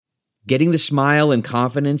Getting the smile and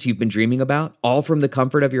confidence you've been dreaming about, all from the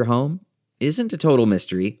comfort of your home, isn't a total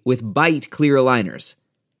mystery with Byte clear aligners.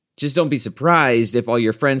 Just don't be surprised if all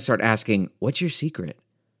your friends start asking, "What's your secret?"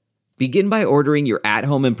 Begin by ordering your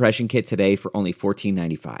at-home impression kit today for only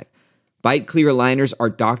 $14.95. Byte clear aligners are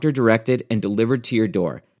doctor-directed and delivered to your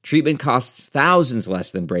door. Treatment costs thousands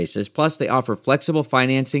less than braces, plus they offer flexible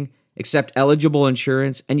financing, accept eligible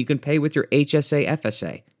insurance, and you can pay with your HSA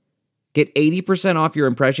FSA. Get 80% off your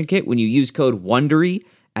impression kit when you use code WONDERY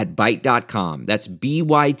at Byte.com. That's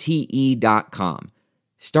BYTE.com.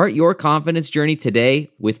 Start your confidence journey today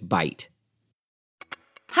with Byte.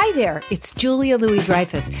 Hi there, it's Julia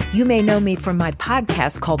Louis-Dreyfus. You may know me from my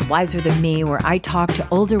podcast called Wiser Than Me, where I talk to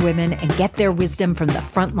older women and get their wisdom from the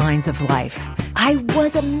front lines of life. I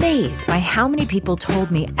was amazed by how many people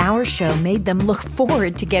told me our show made them look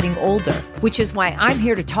forward to getting older, which is why I'm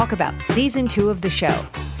here to talk about season 2 of the show.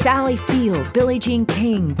 Sally Field, Billie Jean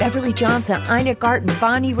King, Beverly Johnson, Ina Garten,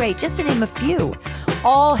 Bonnie Raitt, just to name a few.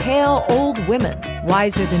 All hail old women.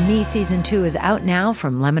 Wiser Than Me season 2 is out now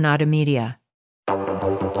from Lemonada Media.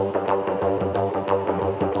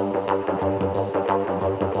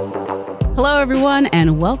 Hello, everyone,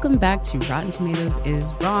 and welcome back to Rotten Tomatoes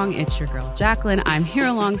is Wrong. It's your girl, Jacqueline. I'm here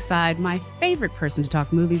alongside my favorite person to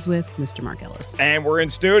talk movies with, Mr. Mark Ellis. And we're in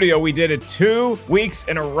studio. We did it 2 weeks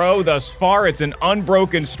in a row thus far. It's an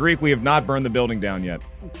unbroken streak. We have not burned the building down yet.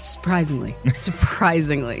 Surprisingly.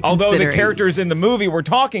 Although the characters in the movie we're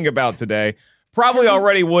talking about today probably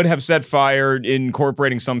already would have set fire,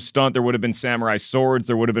 incorporating some stunt. There would have been samurai swords.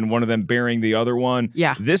 There would have been one of them burying the other one.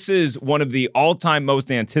 Yeah. This is one of the all-time most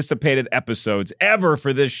anticipated episodes ever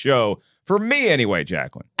for this show. For me, anyway,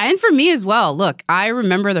 Jacqueline. And for me as well. Look, I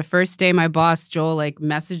remember the first day my boss, Joel,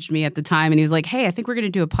 messaged me at the time, and he was like, "Hey, I think we're going to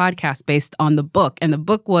do a podcast based on the book." And the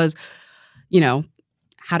book was,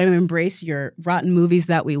 how to embrace your rotten movies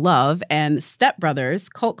that we love. And Step Brothers,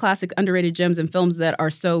 cult classic, underrated gems and films that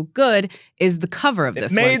are so good, is the cover of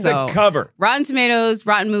this one. It made the cover. Rotten Tomatoes,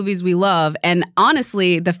 rotten movies we love. And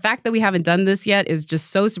honestly, the fact that we haven't done this yet is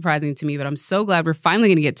just so surprising to me. But I'm so glad we're finally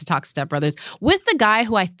going to get to talk Step Brothers with the guy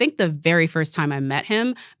who I think the very first time I met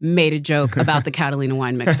him made a joke about the Catalina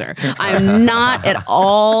wine mixer. I'm not at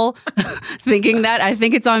all thinking that. I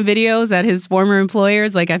think it's on videos at his former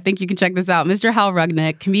employers. I think you can check this out. Mr. Hal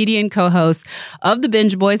Rudnick, comedian, co-host of the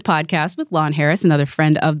Binge Boys podcast with Lon Harris, another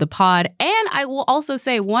friend of the pod. And I will also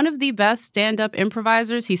say one of the best stand-up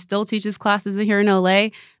improvisers. He still teaches classes here in LA.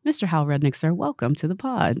 Mr. Hal Rudnick, sir, welcome to the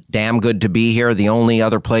pod. Damn good to be here. The only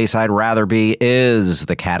other place I'd rather be is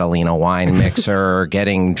the Catalina wine mixer,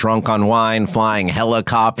 getting drunk on wine, flying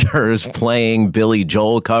helicopters, playing Billy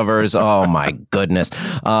Joel covers. Oh, my goodness.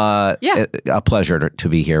 A pleasure to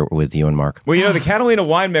be here with you and Mark. Well, the Catalina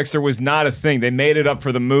wine mixer was not a thing. They made it up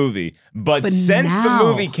for the movie. But since the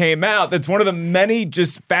movie came out, that's one of the many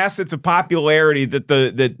just facets of popularity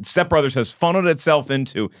that Step Brothers has funneled itself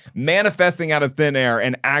into, manifesting out of thin air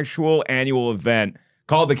an actual annual event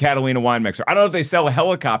called the Catalina Wine Mixer. I don't know if they sell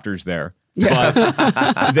helicopters there,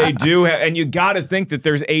 but they do have, and you got to think that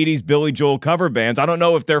there's 80s Billy Joel cover bands. I don't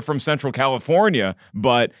know if they're from Central California,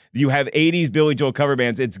 but you have 80s Billy Joel cover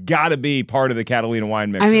bands. It's got to be part of the Catalina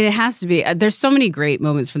Wine Mixer. I mean, it has to be. There's so many great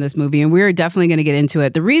moments from this movie, and we're definitely going to get into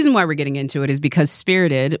it. The reason why we're getting into it is because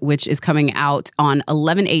Spirited, which is coming out on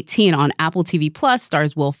 11/18 on Apple TV Plus,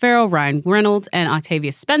 stars Will Ferrell, Ryan Reynolds, and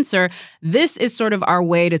Octavia Spencer. This is sort of our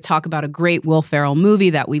way to talk about a great Will Ferrell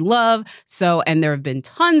movie that we love. And there have been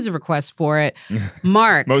tons of requests for it.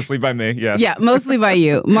 Mark. Mostly by me, yes. Yeah, mostly by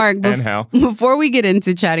you. Mark, and Hal. Before we get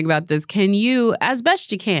into chatting about this, can you, as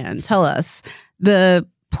best you can, tell us the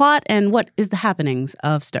plot and what is the happenings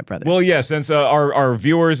of Step Brothers? Well, yeah, since our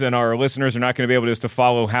viewers and our listeners are not going to be able just to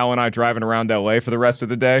follow Hal and I driving around LA for the rest of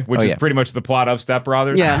the day, which is pretty much the plot of Step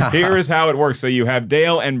Brothers. Yeah. Here's how it works. So you have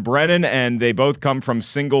Dale and Brennan, and they both come from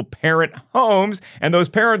single parent homes, and those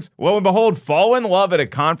parents, lo and behold, fall in love at a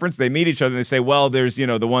conference. They meet each other and they say, well, there's,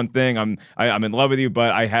 the one thing, I'm in love with you,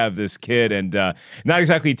 but I have this kid, and not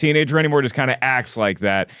exactly a teenager anymore, just kind of acts like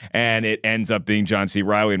that, and it ends up being John C.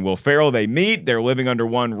 Reilly and Will Ferrell. They meet, they're living under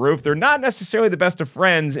one roof. They're not necessarily the best of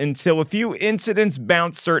friends until a few incidents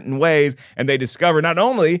bounce certain ways, and they discover not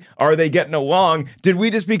only are they getting along, did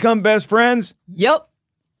we just become best friends? Yep.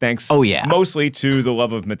 thanks yeah. mostly to the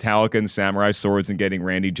love of Metallica and samurai swords and getting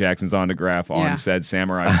Randy Jackson's autograph on said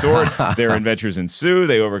samurai sword. Their adventures ensue.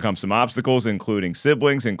 They overcome some obstacles, including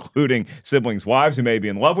siblings wives who may be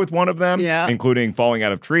in love with one of them, including falling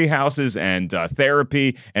out of tree houses and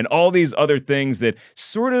therapy and all these other things that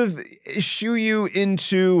sort of shoo you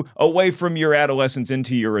away from your adolescence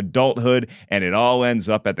into your adulthood, and it all ends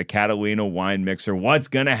up at the Catalina Wine Mixer. What's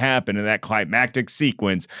going to happen in that climactic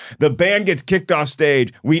sequence? The band gets kicked off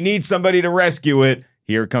stage. We need somebody to rescue it.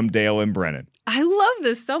 Here come Dale and Brennan. I love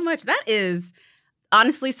this so much. That is,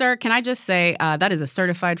 honestly, sir, can I just say that is a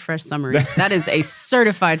certified fresh summary. That is a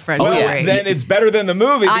certified fresh summary. Then it's better than the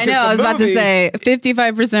movie. I know. I was about to say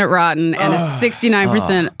 55% rotten and a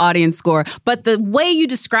 69% audience score. But the way you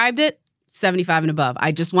described it, 75 and above.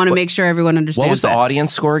 I just want to make sure everyone understands. What was the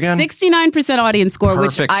audience score again? 69% audience score,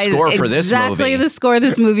 Perfect score for this movie. Exactly the score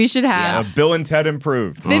this movie should have. Bill and Ted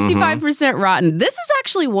improved. 55% rotten. This is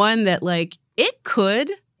actually one that, like, it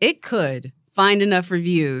could find enough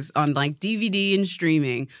reviews on like DVD and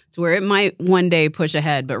streaming to where it might one day push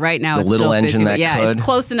ahead, but right now the it's little still 50. engine that could. It's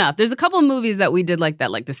close enough. There's a couple of movies that we did like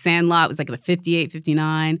that, like The Sandlot was like the 58,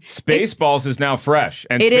 59. Spaceballs is now fresh.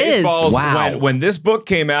 And it Spaceballs, is. Wow. when this book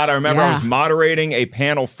came out, I remember I was moderating a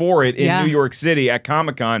panel for it in New York City at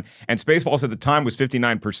Comic-Con, and Spaceballs at the time was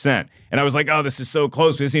 59%. And I was like, oh, this is so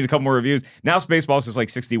close. We just need a couple more reviews. Now Spaceballs is like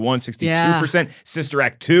 61, 62%. Sister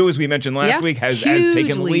Act 2, as we mentioned last week, has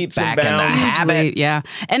taken leaps and bounds. In the habit. Yeah.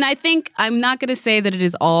 And I think I'm not going to say that it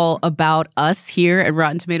is all about us here at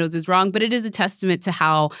Rotten Tomatoes is Wrong, but it is a testament to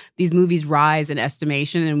how these movies rise in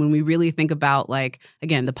estimation. And when we really think about, like,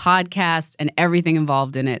 again, the podcast and everything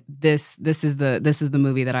involved in it, this is the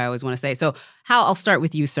movie that I always want to say. So Hal, I'll start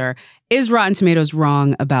with you, sir. Is Rotten Tomatoes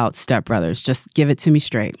wrong about Step Brothers? Just give it to me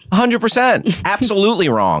straight. 100%. Absolutely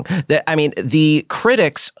wrong. I mean, the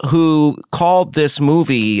critics who called this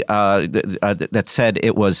movie that said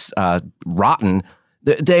it was rotten,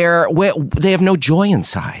 they have no joy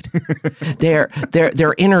inside.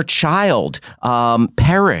 Their inner child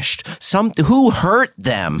perished. Who hurt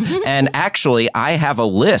them? And actually, I have a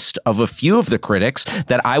list of a few of the critics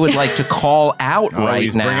that I would like to call out right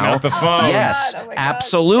he's now. Bringing out the phone. Yes,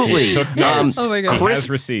 absolutely. He took notes. Oh my God. He has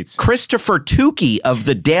receipts. Christopher Tukey of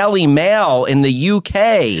the Daily Mail in the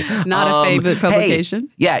UK. Not a favorite publication.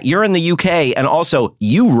 Hey, you're in the UK, and also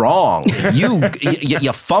you wrong. You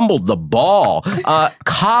fumbled the ball.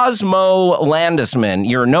 Cosmo Landisman,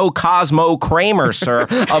 you're no Cosmo Kramer, sir.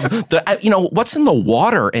 Of the, what's in the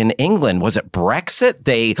water in England? Was it Brexit?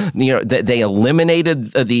 They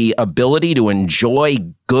eliminated the ability to enjoy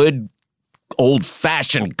good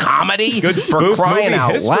old-fashioned comedy Good for crying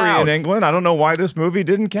out history loud in England. I don't know why this movie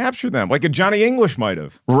didn't capture them, like a Johnny English might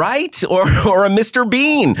have. Right? Or a Mr.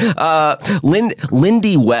 Bean.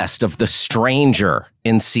 Lindy West of The Stranger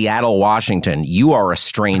in Seattle, Washington. You are a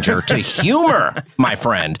stranger to humor, my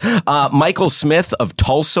friend. Michael Smith of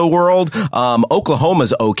Tulsa World.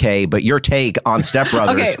 Oklahoma's okay, but your take on Step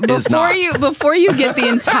Brothers is not. Before you get the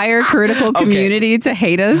entire critical community to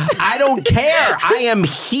hate us. I don't care. I am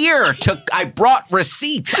here I brought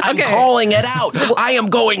receipts. I'm calling it out. I am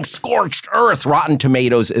going scorched earth. Rotten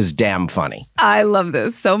Tomatoes is damn funny. I love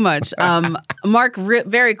this so much. Mark,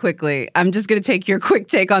 very quickly, I'm just going to take your quick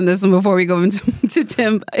take on this one before we go into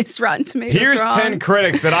Tim. Is Rotten Tomatoes Here's wrong? 10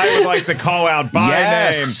 critics that I would like to call out by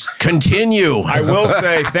name. Continue. I will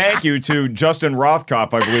say thank you to Justin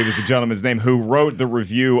Rothkopf, I believe is the gentleman's name, who wrote the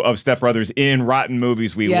review of Step Brothers in Rotten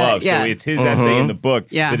Movies We Love. So it's his essay in the book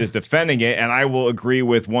that is defending it. And I will agree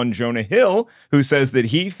with one Jonah Hill, who says that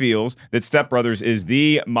he feels that Step Brothers is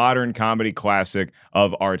the modern comedy classic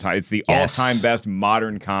of our time. It's the all-time best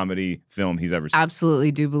modern comedy film he's ever seen.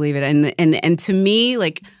 Absolutely do believe it. And to me,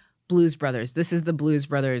 like, Blues Brothers. This is the Blues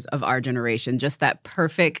Brothers of our generation. Just that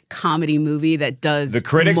perfect comedy movie that does the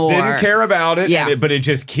critics more. Didn't care about it, but it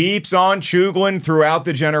just keeps on chugling throughout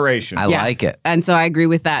the generation. I like it. And so I agree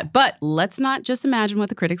with that. But let's not just imagine what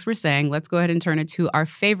the critics were saying. Let's go ahead and turn it to our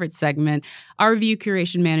favorite segment. Our review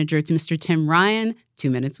curation manager, it's Mr. Tim Ryan. 2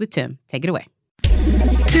 Minutes with Tim. Take it away.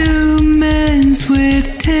 2 Minutes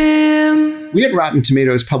with Tim. We at Rotten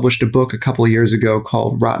Tomatoes published a book a couple of years ago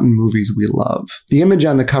called Rotten Movies We Love. The image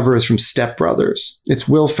on the cover is from Step Brothers. It's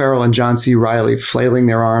Will Ferrell and John C. Reilly flailing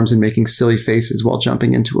their arms and making silly faces while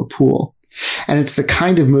jumping into a pool. And it's the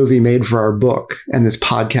kind of movie made for our book and this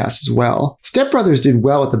podcast as well. Step Brothers did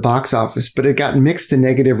well at the box office, but it got mixed to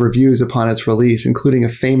negative reviews upon its release, including a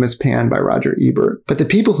famous pan by Roger Ebert. But the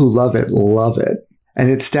people who love it love it. and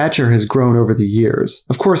its stature has grown over the years.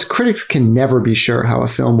 Of course, critics can never be sure how a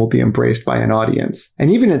film will be embraced by an audience,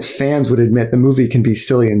 and even its fans would admit the movie can be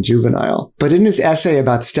silly and juvenile. But in his essay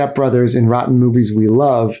about Step Brothers in Rotten Movies We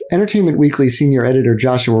Love, Entertainment Weekly senior editor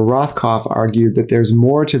Joshua Rothkopf argued that there's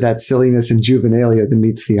more to that silliness and juvenilia than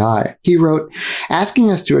meets the eye. He wrote,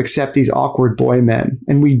 asking us to accept these awkward boy men,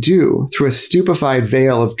 and we do, through a stupefied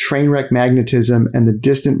veil of train wreck magnetism and the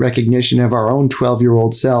distant recognition of our own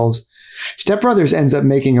 12-year-old selves, Step Brothers ends up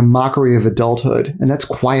making a mockery of adulthood, and that's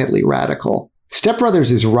quietly radical. Step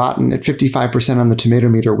Brothers is rotten at 55% on the Tomato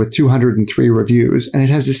Meter with 203 reviews, and it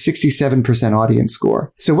has a 67% audience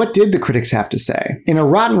score. So what did the critics have to say? In a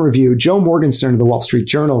rotten review, Joe Morgenstern of the Wall Street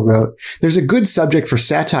Journal wrote, "There's a good subject for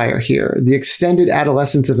satire here, the extended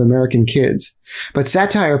adolescence of American kids. But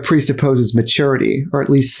satire presupposes maturity, or at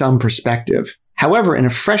least some perspective." However, in a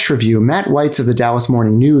fresh review, Matt Weitz of the Dallas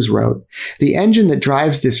Morning News wrote, "The engine that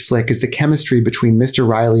drives this flick is the chemistry between Mr.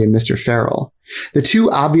 Riley and Mr. Farrell. The two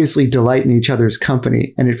obviously delight in each other's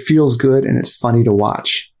company, and it feels good and it's funny to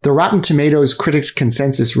watch." The Rotten Tomatoes critics'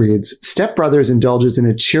 consensus reads, "Step Brothers indulges in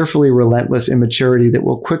a cheerfully relentless immaturity that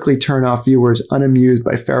will quickly turn off viewers unamused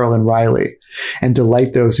by Farrell and Riley, and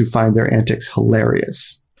delight those who find their antics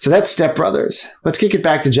hilarious." So that's Step Brothers. Let's kick it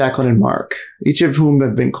back to Jacqueline and Mark, each of whom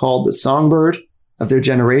have been called the songbird of their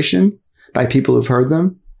generation by people who've heard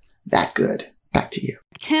them. That good. Back to you.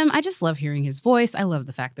 Tim, I just love hearing his voice. I love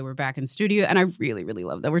the fact that we're back in studio, and I really, really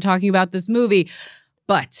love that we're talking about this movie.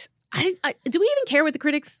 But do we even care what the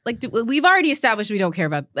critics like? We've already established we don't care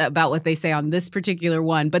about what they say on this particular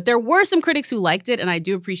one, but there were some critics who liked it, and I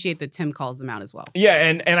do appreciate that Tim calls them out as well. Yeah,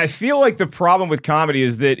 and I feel like the problem with comedy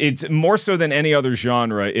is that it's more so than any other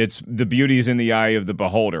genre. It's the beauty is in the eye of the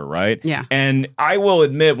beholder, right? Yeah. And I will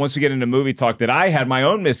admit, once we get into movie talk, that I had my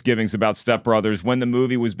own misgivings about Step Brothers when the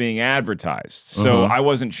movie was being advertised. So I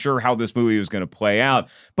wasn't sure how this movie was going to play out.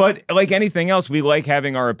 But like anything else, we like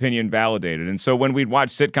having our opinion validated. And so when we'd watch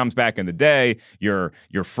sitcoms back in the day, your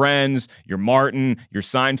Friends, your Martin, your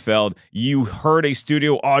Seinfeld, you heard a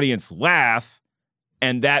studio audience laugh,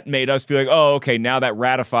 and that made us feel like, oh, okay, now that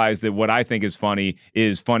ratifies that what I think is funny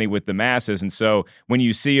with the masses. And so when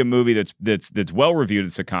you see a movie that's well reviewed,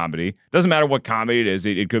 it's a comedy. Doesn't matter what comedy it is.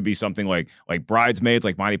 It could be something like Bridesmaids,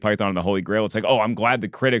 like Monty Python and the Holy Grail. It's like, oh, I'm glad the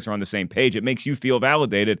critics are on the same page. It makes you feel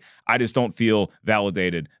validated. I just don't feel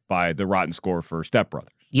validated by the rotten score for Step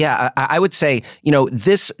Brothers. Yeah, I would say,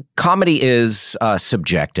 this comedy is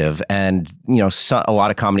subjective, and, a lot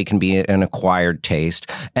of comedy can be an acquired taste.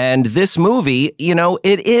 And this movie,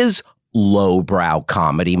 it is lowbrow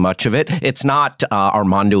comedy, much of it. It's not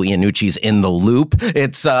Armando Iannucci's In the Loop.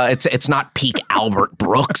 It's not peak Albert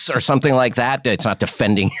Brooks or something like that. It's not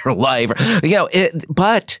Defending Your Life.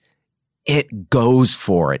 But it goes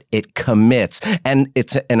for it. It commits. And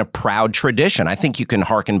it's in a proud tradition. I think you can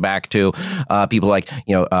hearken back to people like,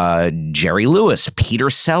 Jerry Lewis,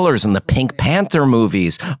 Peter Sellers in the Pink Panther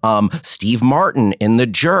movies, Steve Martin in The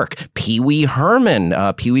Jerk, Pee Wee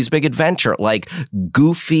Herman, Pee-wee's Big Adventure, like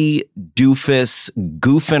goofy, doofus,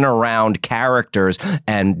 goofing around characters.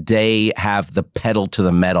 And they have the pedal to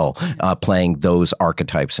the metal playing those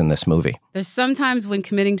archetypes in this movie. There's sometimes when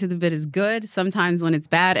committing to the bit is good, sometimes when it's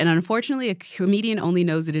bad. And unfortunately, a comedian only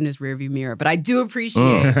knows it in his rearview mirror. But I do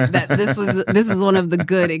appreciate that this is one of the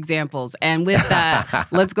good examples. And with that,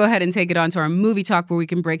 let's go ahead and take it on to our movie talk, where we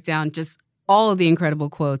can break down just all of the incredible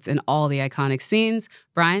quotes and all the iconic scenes.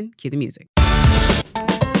 Brian, cue the music.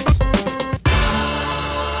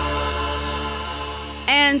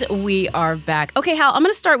 And we are back. Okay, Hal, I'm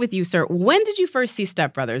going to start with you, sir. When did you first see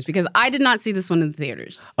Step Brothers? Because I did not see this one in the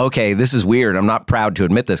theaters. Okay, this is weird. I'm not proud to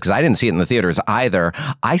admit this because I didn't see it in the theaters either.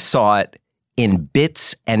 I saw it in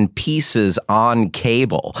bits and pieces on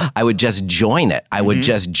cable. I would just join it. I would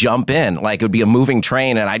just jump in. Like it would be a moving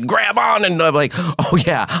train and I'd grab on and I'm like, oh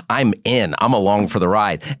yeah, I'm in. I'm along for the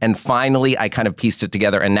ride. And finally, I kind of pieced it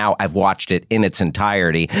together and now I've watched it in its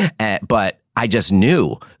entirety. But I just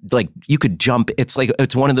knew, like, you could jump. It's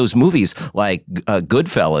one of those movies like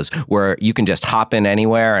Goodfellas where you can just hop in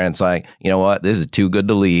anywhere and it's like, you know what? This is too good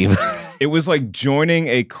to leave. It was like joining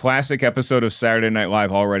a classic episode of Saturday Night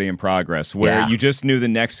Live already in progress, where you just knew the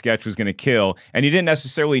next sketch was going to kill, and you didn't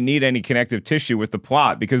necessarily need any connective tissue with the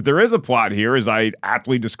plot, because there is a plot here, as I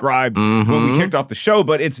aptly described when we kicked off the show,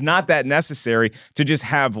 but it's not that necessary to just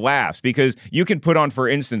have laughs, because you can put on, for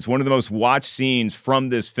instance, one of the most watched scenes from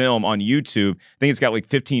this film on YouTube, I think it's got like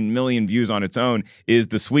 15 million views on its own, is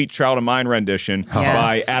the Sweet Child of Mine rendition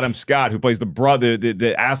by Adam Scott, who plays the brother,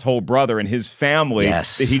 the asshole brother and his family.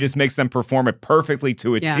 Yes. He just makes them perform it perfectly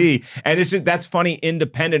to a T. And it's just, that's funny,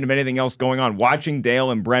 independent of anything else going on. Watching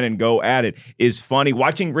Dale and Brennan go at it is funny.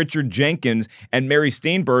 Watching Richard Jenkins and Mary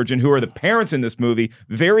Steenburgen, who are the parents in this movie,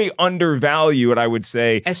 very undervalued, I would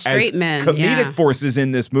say, as straight men, comedic forces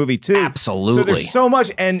in this movie too. Absolutely. So there's so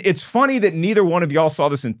much, and it's funny that neither one of y'all saw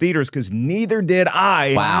this in theaters because neither did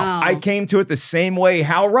I. Wow. I came to it the same way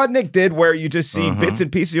Hal Rudnick did, where you just see bits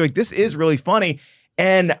and pieces. You're like, this is really funny.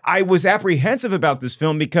 And I was apprehensive about this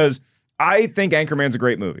film because I think Anchorman's a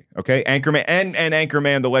great movie. Okay, Anchorman and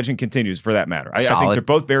Anchorman: The Legend Continues, for that matter. I think they're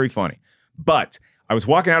both very funny. But I was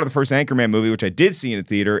walking out of the first Anchorman movie, which I did see in a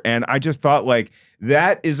theater, and I just thought, like,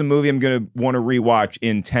 that is a movie I'm going to want to rewatch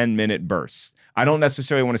in 10-minute bursts. I don't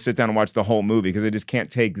necessarily want to sit down and watch the whole movie because I just can't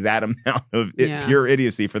take that amount of pure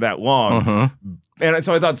idiocy for that long. And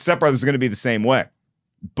so I thought Step Brothers was going to be the same way.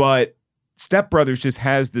 But Step Brothers just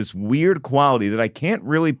has this weird quality that I can't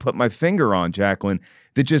really put my finger on, Jacqueline,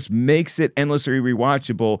 that just makes it endlessly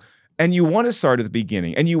rewatchable. And you want to start at the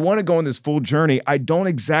beginning and you want to go on this full journey. I don't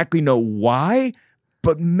exactly know why,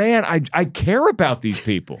 but man, I care about these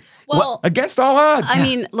people. Well, against all odds. I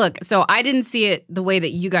mean, look, so I didn't see it the way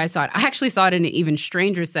that you guys saw it. I actually saw it in an even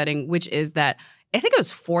stranger setting, which is that I think it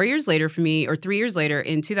was 4 years later for me, or 3 years later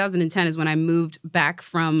in 2010 is when I moved back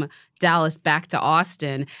from Dallas back to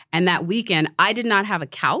Austin. And that weekend, I did not have a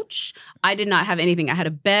couch. I did not have anything. I had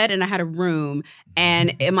a bed and I had a room.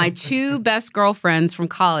 And my two best girlfriends from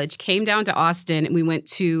college came down to Austin and we went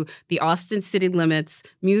to the Austin City Limits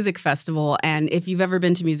Music Festival. And if you've ever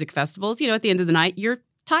been to music festivals, you know, at the end of the night, you're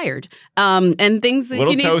tired. And things a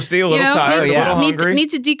little toasty, a little tired, a little hungry. Need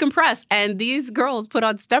to decompress. And these girls put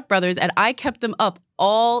on Step Brothers and I kept them up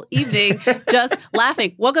all evening just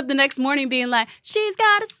laughing. Woke up the next morning being like, she's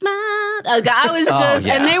got a smile. Like, I was just,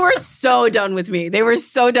 and they were so done with me. They were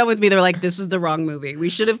like, this was the wrong movie. We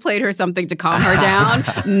should have played her something to calm her down,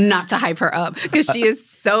 not to hype her up, because she is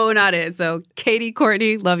so not it. So Katie,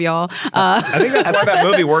 Courtney, love y'all. I think that's why that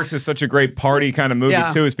movie works as such a great party kind of movie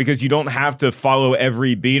too, is because you don't have to follow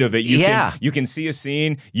every beat of it. You can see a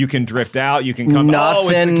scene, you can drift out, you can come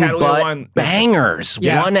nothing it's the Catalina but wine. bangers,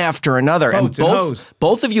 one after another. Boats and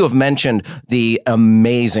both of you have mentioned the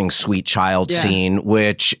amazing Sweet Child scene,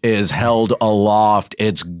 which is held aloft.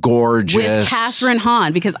 It's gorgeous. With Catherine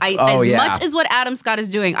Hahn, because much as what Adam Scott is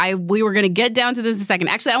doing, we were going to get down to this in a second.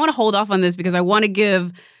 Actually, I want to hold off on this because I want to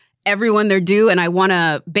give everyone their due, and I want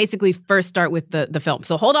to basically first start with the film.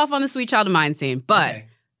 So hold off on the Sweet Child of Mine scene. But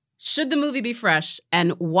should the movie be fresh,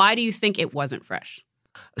 and why do you think it wasn't fresh?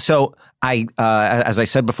 So as I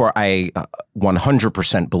said before, I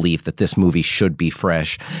 100% believe that this movie should be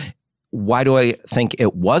fresh. Why do I think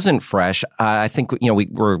it wasn't fresh? I think, we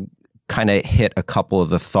were kind of hit a couple of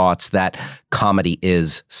the thoughts that comedy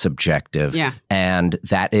is subjective and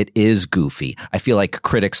that it is goofy. I feel like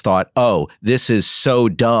critics thought, oh, this is so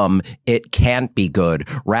dumb, it can't be good,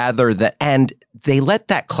 and they let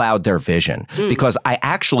that cloud their vision because I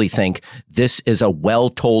actually think this is a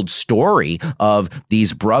well-told story of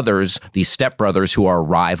these brothers, these stepbrothers who are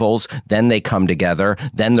rivals. Then they come together.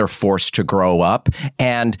 Then they're forced to grow up.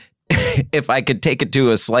 And if I could take it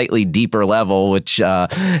to a slightly deeper level, which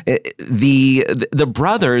the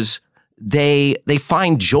brothers, they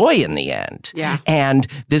find joy in the end. Yeah. And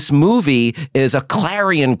this movie is a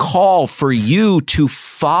clarion call for you to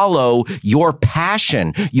follow your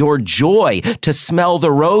passion, your joy, to smell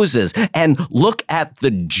the roses and look at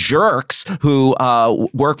the jerks who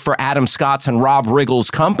work for Adam Scott's and Rob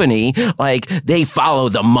Riggle's company. Like, they follow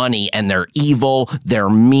the money and they're evil,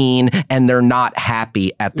 they're mean, and they're not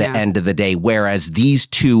happy at the end of the day. Whereas these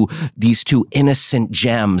two innocent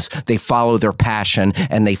gems, they follow their passion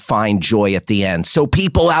and they find joy at the end. So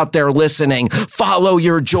people out there listening, follow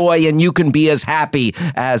your joy and you can be as happy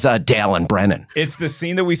as Dale and Brennan. It's the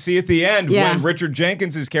scene that we see at the end when Richard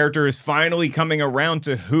Jenkins' character is finally coming around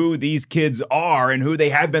to who these kids are and who they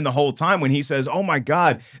have been the whole time, when he says, oh my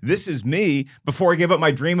God, this is me before I gave up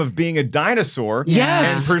my dream of being a dinosaur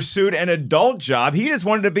and pursued an adult job. He just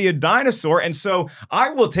wanted to be a dinosaur. And so I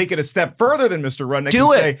will take it a step further than Mr. Rudnick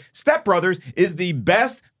and say Step Brothers is the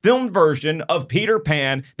best filmed version of Peter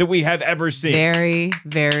Pan that we have ever seen. Very,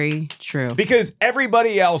 very true. Because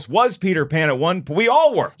everybody else was Peter Pan at one point. We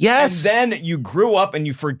all were. Yes. And then you grew up and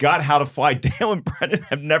you forgot how to fly. Dale and Brennan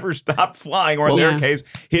have never stopped flying, or in their case,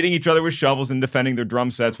 hitting each other with shovels and defending their drum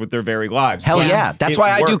sets with their very lives. Hell yeah. That's why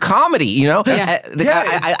I do comedy,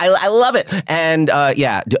 I love it. And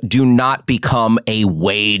do not become a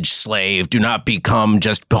wage slave. Do not become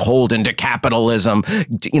just beholden to capitalism.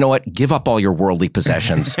 You know what? Give up all your worldly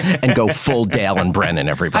possessions Yes, and go full Dale and Brennan,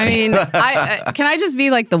 everybody. I mean, can I just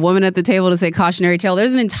be like the woman at the table to say cautionary tale?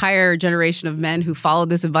 There's an entire generation of men who followed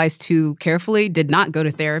this advice too carefully, did not go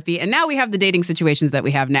to therapy, and now we have the dating situations that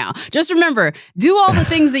we have now. Just remember, do all the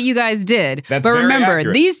things that you guys did, That's but very remember,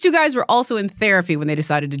 accurate. these two guys were also in therapy when they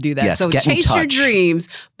decided to do that. Yes, so get in chase your touch. dreams,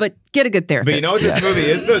 but get a good therapist. But you know what this movie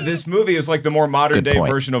is, though? This movie is like the more modern Good day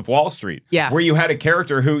point. version of Wall Street. Yeah. Where you had a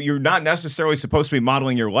character who you're not necessarily supposed to be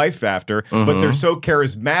modeling your life after, but they're so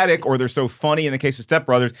charismatic or they're so funny in the case of Step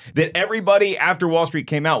Brothers that everybody after Wall Street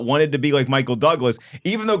came out wanted to be like Michael Douglas,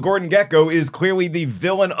 even though Gordon Gekko is clearly the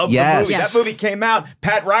villain of the movie. Yes. That movie came out,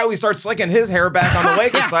 Pat Riley starts slicking his hair back on the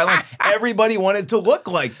Lakers sideline. Everybody wanted to look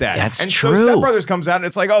like that. That's and true. so Step Brothers comes out and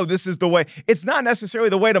it's like, oh, this is the way. It's not necessarily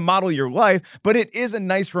the way to model your life, but it is a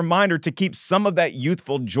nice reminder to keep some of that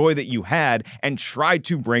youthful joy that you had and try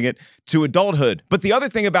to bring it to adulthood. But the other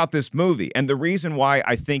thing about this movie, and the reason why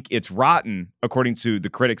I think it's rotten, according to the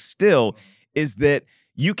critics still, is that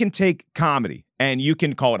you can take comedy and you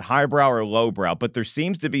can call it highbrow or lowbrow, but there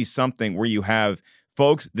seems to be something where you have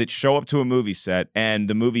folks that show up to a movie set and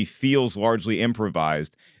the movie feels largely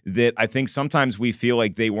improvised, that I think sometimes we feel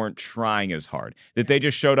like they weren't trying as hard, that they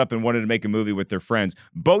just showed up and wanted to make a movie with their friends.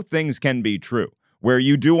 Both things can be true, where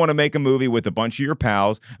you do want to make a movie with a bunch of your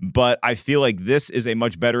pals, but I feel like this is a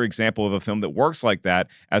much better example of a film that works like that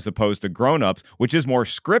as opposed to Grown Ups, which is more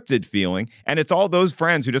scripted feeling, and it's all those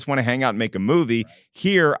friends who just want to hang out and make a movie.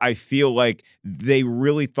 Here, I feel like they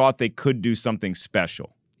really thought they could do something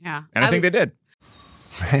special, Yeah. and I think they did.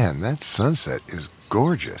 Man, that sunset is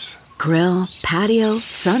gorgeous. Grill, patio,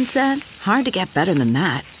 sunset. Hard to get better than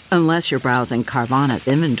that. Unless you're browsing Carvana's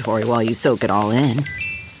inventory while you soak it all in.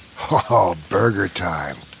 Oh, burger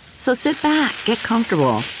time. So sit back, get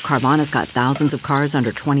comfortable. Carvana's got thousands of cars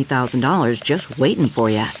under $20,000 just waiting for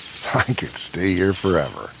you. I could stay here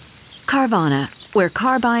forever. Carvana, where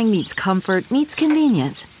car buying meets comfort meets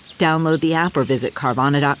convenience. Download the app or visit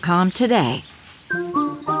Carvana.com today.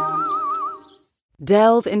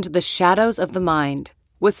 Delve into the shadows of the mind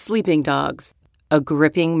with Sleeping Dogs, a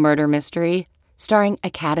gripping murder mystery starring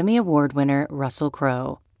Academy Award winner Russell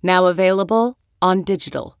Crowe. Now available on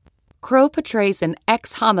digital. Crowe portrays an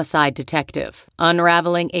ex-homicide detective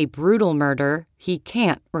unraveling a brutal murder he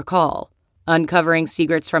can't recall. Uncovering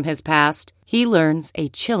secrets from his past, he learns a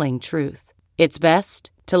chilling truth. It's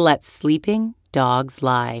best to let sleeping dogs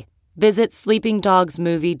lie. Visit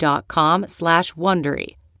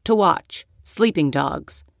sleepingdogsmovie.com/Wondery to watch Sleeping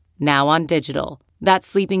Dogs, now on digital.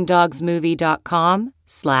 That's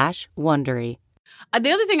sleepingdogsmovie.com/Wondery.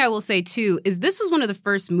 The other thing I will say, too, is this was one of the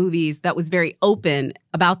first movies that was very open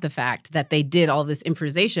about the fact that they did all this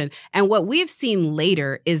improvisation. And what we've seen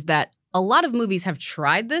later is that a lot of movies have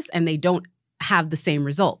tried this and they don't have the same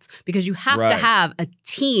results because you have to have a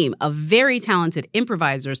team of very talented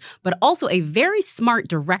improvisers, but also a very smart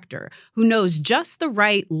director who knows just the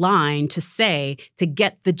right line to say to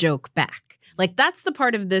get the joke back. Like, that's the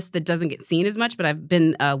part of this that doesn't get seen as much, but I've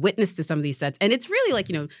been witness to some of these sets. And it's really like,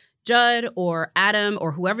 Judd or Adam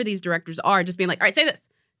or whoever these directors are just being like, all right, say this,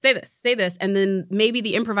 say this, say this. And then maybe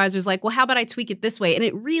the improviser's like, well, how about I tweak it this way? And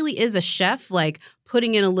it really is a chef, like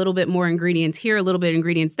putting in a little bit more ingredients here, a little bit of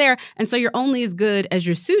ingredients there. And so you're only as good as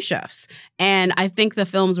your sous chefs. And I think the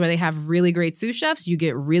films where they have really great sous chefs, you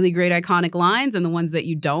get really great iconic lines, and the ones that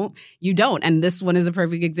you don't. And this one is a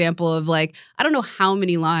perfect example of like, I don't know how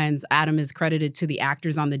many lines Adam is credited to the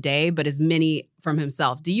actors on the day, but as many from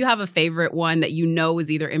himself. Do you have a favorite one that you know is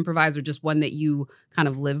either improvised or just one that you kind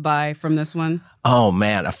of live by from this one? Oh,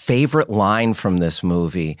 man, a favorite line from this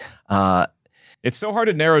movie. It's so hard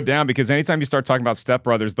to narrow down because anytime you start talking about Step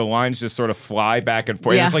Brothers, the lines just sort of fly back and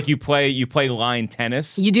forth. Yeah. It's like you play line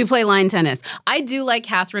tennis. You do play line tennis. I do like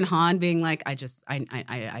Catherine Hahn being like, I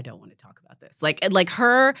don't want to talk about this. Like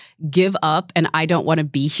her give up and I don't want to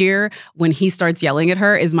be here when he starts yelling at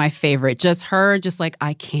her is my favorite. Just her, just like,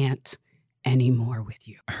 I can't anymore with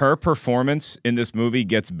you. Her performance in this movie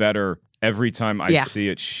gets better every time I see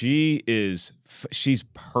it. She's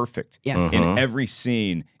perfect in every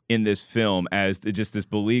scene in this film as just this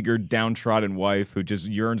beleaguered, downtrodden wife who just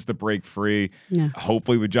yearns to break free,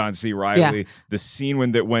 hopefully with John C. Reilly. Yeah. The scene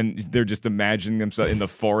when they're just imagining themselves in the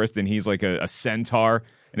forest and he's like a centaur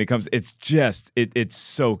and he comes, it's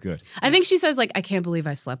so good. I think she says like, I can't believe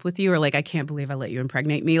I slept with you, or like, I can't believe I let you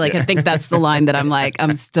impregnate me. Like, I think that's the line that I'm like,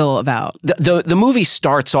 I'm still about. The movie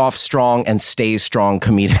starts off strong and stays strong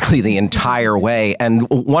comedically the entire way. And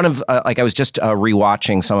one of, I was just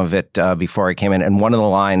rewatching some of it before I came in, and one of the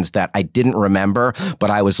lines that I didn't remember, but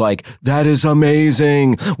I was like, that is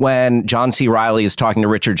amazing, when John C. Reilly is talking to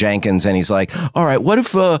Richard Jenkins and he's like, all right, what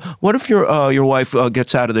if your wife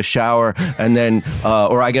gets out of the shower and then,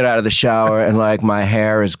 or where I get out of the shower and like my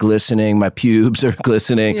hair is glistening, my pubes are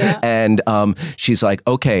glistening. Yeah. And she's like,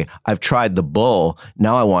 okay, I've tried the bull.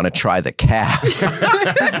 Now I want to try the calf.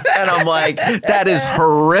 And I'm like, that is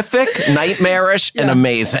horrific, nightmarish, and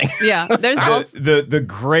amazing. Yeah. There's also the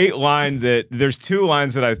great line that there's two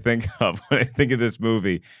lines that I think of when I think of this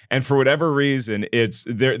movie. And for whatever reason, it's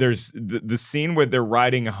there's the scene where they're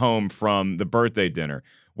riding home from the birthday dinner,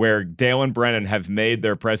 where Dale and Brennan have made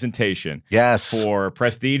their presentation for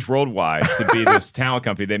Prestige Worldwide to be this talent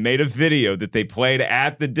company. They made a video that they played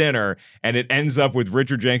at the dinner, and it ends up with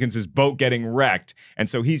Richard Jenkins' boat getting wrecked. And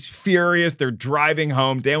so he's furious. They're driving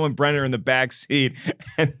home. Dale and Brennan are in the back seat,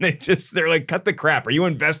 and they're like, cut the crap. Are you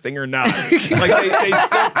investing or not? Like they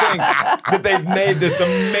still think that they've made this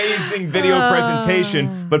amazing video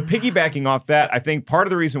presentation. But piggybacking off that, I think part of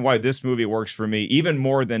the reason why this movie works for me even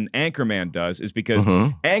more than Anchorman does is because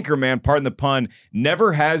Anchorman, pardon the pun,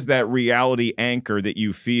 never has that reality anchor that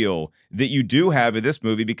you feel that you do have in this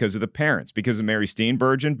movie because of the parents, because of Mary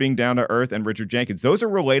Steenburgen being down to earth and Richard Jenkins. Those are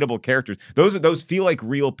relatable characters. Those feel like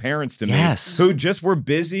real parents to me who just were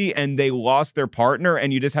busy and they lost their partner,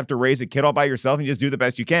 and you just have to raise a kid all by yourself and you just do the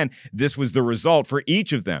best you can. This was the result for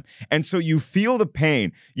each of them. And so you feel the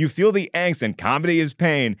pain, you feel the angst, and comedy is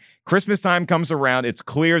pain. Christmas time comes around. It's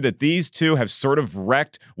clear that these two have sort of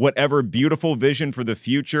wrecked whatever beautiful vision for the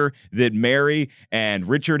future that Mary and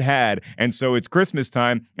Richard had. And so it's Christmas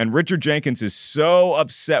time, and Richard Jenkins is so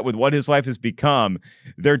upset with what his life has become.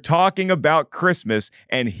 They're talking about Christmas,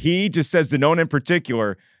 and he just says to no one in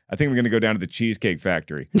particular, I think we're going to go down to the Cheesecake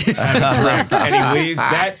Factory and drink. And he leaves.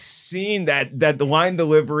 That scene, that line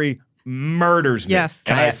delivery murders me. Yes.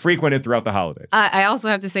 And I frequent it throughout the holidays. I also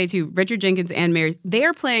have to say, too, Richard Jenkins and Mary, they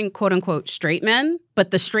are playing quote-unquote straight men, but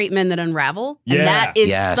the straight men that unravel. And that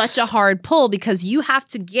is such a hard pull because you have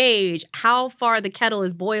to gauge how far the kettle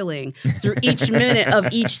is boiling through each minute of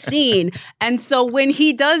each scene. And so when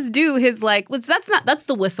he does do his that's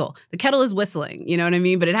the whistle. The kettle is whistling, you know what I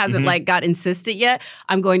mean? But it hasn't got insistent yet.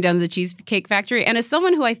 I'm going down to the Cheesecake Factory. And as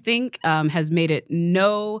someone who I think has made it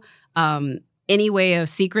any way of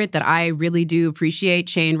secret that I really do appreciate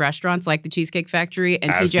chain restaurants like the Cheesecake Factory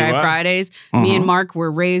and TGI Fridays. Me and Mark were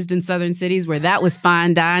raised in southern cities where that was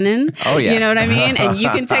fine dining. Oh, yeah. You know what I mean? And you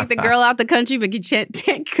can take the girl out the country, but you can't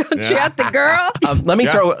take country out the girl. Let me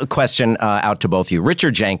throw a question out to both of you.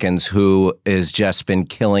 Richard Jenkins, who has just been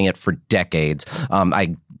killing it for decades.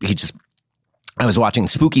 I was watching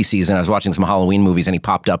spooky season. I was watching some Halloween movies, and he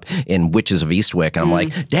popped up in Witches of Eastwick. And I'm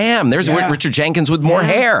like, damn, there's Richard Jenkins with more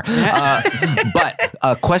hair. But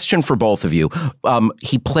a question for both of you.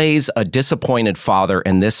 He plays a disappointed father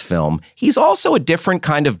in this film. He's also a different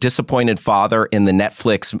kind of disappointed father in the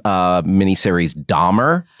Netflix miniseries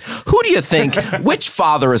Dahmer. Who do you think, which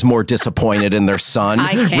father is more disappointed in their son?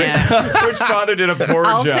 I can't. Which father did a poor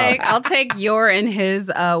job? I'll take your and his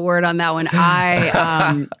word on that one.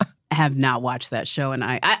 I have not watched that show, and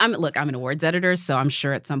I'm an awards editor, so I'm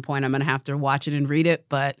sure at some point I'm going to have to watch it and read it.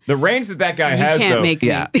 But the range that guy has, though, he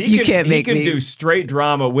can do straight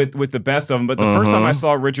drama with the best of them. But the first time I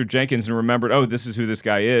saw Richard Jenkins and remembered, oh, this is who this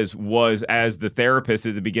guy is, was as the therapist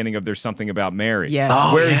at the beginning of There's Something About Mary,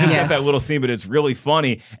 where he's just got that little scene, but it's really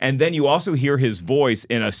funny. And then you also hear his voice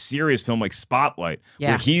in a serious film like Spotlight,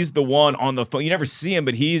 where he's the one on the phone. You never see him,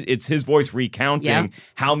 but it's his voice recounting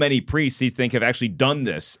how many priests he think have actually done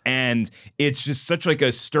this. And it's just such like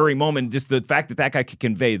a stirring moment, just the fact that guy could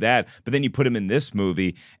convey that. But then you put him in this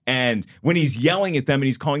movie, and when he's yelling at them and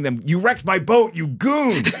he's calling them, "You wrecked my boat, you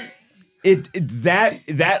goon!"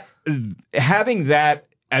 Having that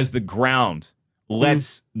as the ground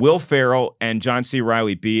lets Will Ferrell and John C.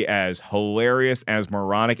 Reilly be as hilarious, as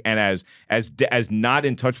moronic, and as not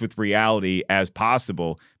in touch with reality as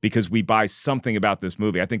possible, because we buy something about this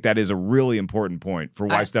movie. I think that is a really important point for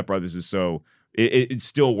why Step Brothers is so. It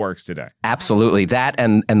still works today. Absolutely. That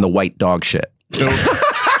and the white dog shit. So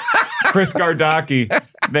Chris Gardocki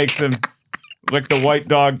makes him lick the white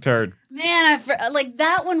dog turd. Man, like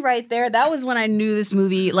that one right there, that was when I knew this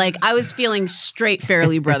movie. Like, I was feeling straight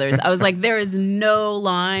Farrelly Brothers. I was like, there is no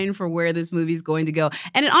line for where this movie's going to go.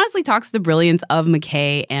 And it honestly talks the brilliance of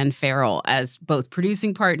McKay and Ferrell as both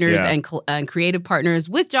producing partners and creative partners,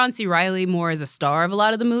 with John C. Reilly more as a star of a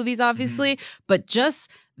lot of the movies, obviously. But just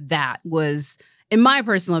that was, in my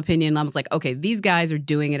personal opinion, I was like, okay, these guys are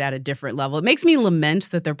doing it at a different level. It makes me lament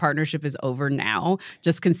that their partnership is over now,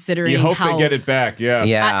 just considering how... You hope how, they get it back,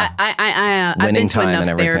 I've been to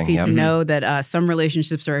enough therapy to know that some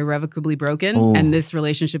relationships are irrevocably broken, and this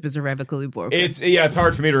relationship is irrevocably broken. It's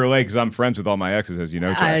hard for me to relate because I'm friends with all my exes, as you know,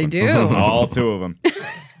 Jacqueline. I do. All two of them.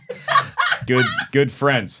 Good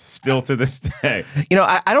friends still to this day. You know,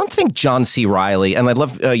 I don't think John C. Reilly, and I'd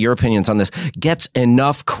love your opinions on this, gets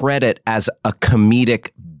enough credit as a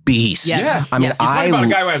comedic beast. Yes. Yeah. I mean, Yes. You talk about a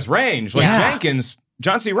guy who has range, like Jenkins.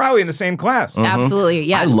 John C. Reilly in the same class. Mm-hmm. Absolutely,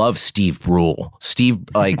 yeah. I love Steve Brule.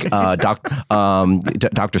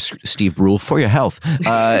 Dr. Steve Brule, for your health.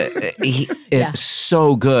 It's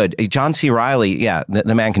so good. John C. Reilly,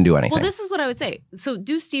 the man can do anything. Well, this is what I would say. So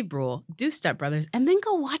do Steve Brule, do Step Brothers, and then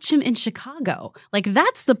go watch him in Chicago. Like,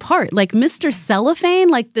 that's the part. Like, Mr. Cellophane,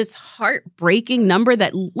 like this heartbreaking number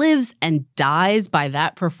that lives and dies by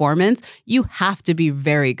that performance. You have to be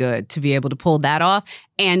very good to be able to pull that off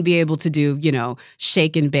and be able to do,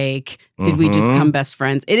 shake and bake. Did we just become best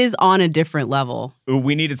friends? It is on a different level.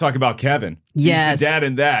 We need to talk about Kevin. Yes. He's the dad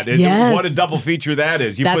in that. Yes. What a double feature that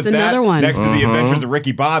is. You That's put that another one. next to the Adventures of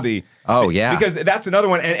Ricky Bobby. Oh, yeah. Because that's another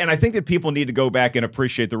one. And I think that people need to go back and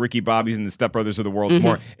appreciate the Ricky Bobbies and the Step Brothers of the world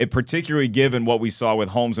more. It particularly given what we saw with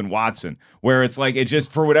Holmes and Watson, where it's like it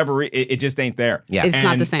just, for whatever, it just ain't there. Yeah. It's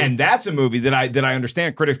not the same. And that's a movie that I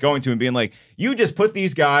understand critics going to and being like, you just put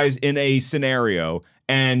these guys in a scenario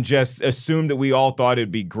and just assumed that we all thought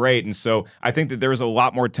it'd be great. And so I think that there was a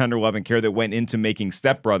lot more tender love and care that went into making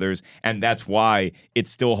Step Brothers, and that's why it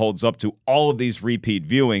still holds up to all of these repeat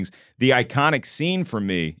viewings. The iconic scene for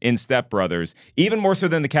me in Step Brothers, even more so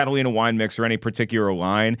than the Catalina wine mix or any particular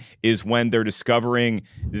line, is when they're discovering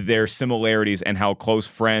their similarities and how close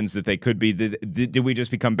friends that they could be. Did we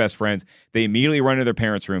just become best friends? They immediately run to their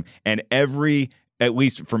parents' room, and at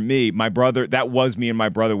least for me, my brother, that was me and my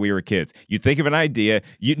brother, we were kids. You think of an idea,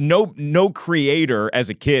 no creator as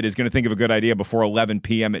a kid is going to think of a good idea before 11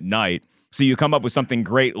 p.m. at night. So you come up with something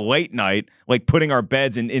great late night, like putting our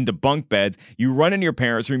beds into bunk beds. You run into your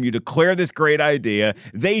parents' room, you declare this great idea.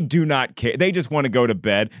 They do not care. They just want to go to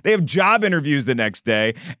bed. They have job interviews the next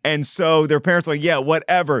day. And so their parents are like, yeah,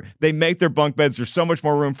 whatever. They make their bunk beds. There's so much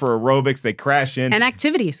more room for aerobics. They crash in. And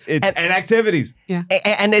activities. And activities. Yeah.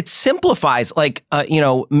 And it simplifies,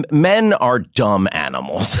 men are dumb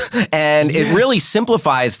animals. And it really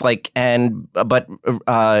simplifies, but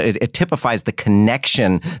it typifies the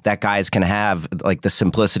connection that guys can have, like the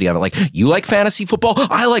simplicity of it. Like, you like fantasy football?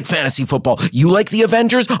 I like fantasy football. You like the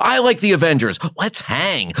Avengers? I like the Avengers. Let's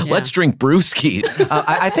hang. Yeah. Let's drink brewski.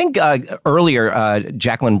 I think earlier,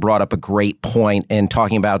 Jacqueline brought up a great point in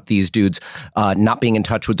talking about these dudes not being in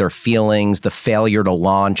touch with their feelings, the failure to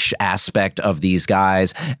launch aspect of these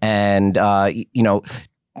guys. And,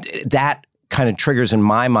 that kind of triggers in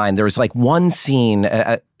my mind. There was like one scene,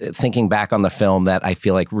 thinking back on the film, that I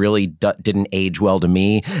feel like really didn't age well to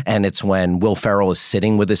me. And it's when Will Ferrell is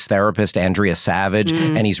sitting with his therapist, Andrea Savage,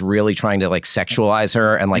 and he's really trying to like sexualize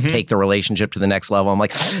her and like take the relationship to the next level. I'm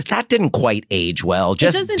like, that didn't quite age well.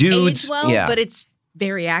 Just it doesn't dudes. age well, but it's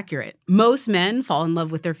very accurate. Most men fall in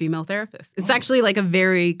love with their female therapist. It's actually like a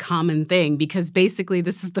very common thing, because basically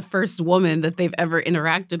this is the first woman that they've ever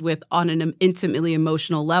interacted with on an intimately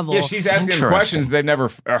emotional level. Yeah, she's asking them questions they've never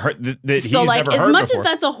heard. So, like, never as heard much before. as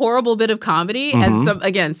that's a horrible bit of comedy,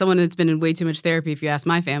 as someone that's been in way too much therapy, if you ask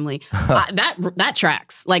my family, that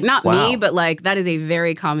tracks. Like, not me, but like that is a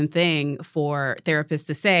very common thing for therapists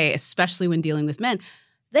to say, especially when dealing with men.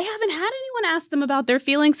 They haven't had anyone ask them about their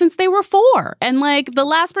feelings since they were 4. And like the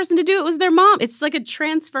last person to do it was their mom. It's like a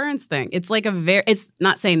transference thing. It's like it's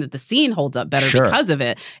not saying that the scene holds up better because of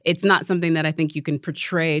it. It's not something that I think you can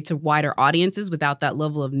portray to wider audiences without that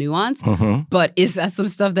level of nuance. But is that some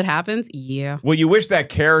stuff that happens? Yeah. Well, you wish that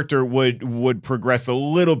character would progress a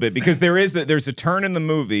little bit, because there's a turn in the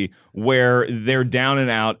movie where they're down and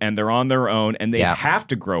out and they're on their own and they have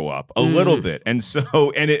to grow up a little bit. And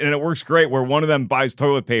so, and it works great where one of them buys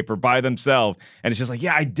toilet paper by themselves and it's just like,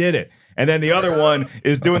 yeah, I did it. And then the other one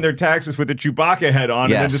is doing their taxes with the Chewbacca head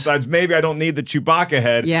on, and then decides maybe I don't need the Chewbacca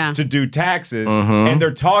head to do taxes. And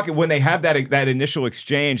they're talking when they have that initial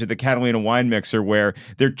exchange at the Catalina wine mixer where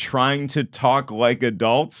they're trying to talk like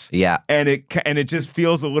adults. Yeah, and it just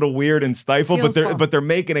feels a little weird and stifled, but they're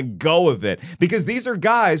making a go of it, because these are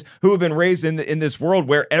guys who have been raised in this world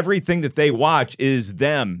where everything that they watch is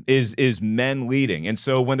men leading. And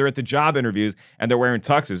so when they're at the job interviews and they're wearing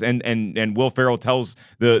tuxes, and Will Ferrell tells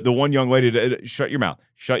the one young lady to shut your mouth.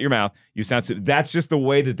 You sound so. That's just the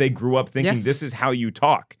way that they grew up thinking. This is how you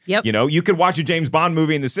talk. Yep. You know, you could watch a James Bond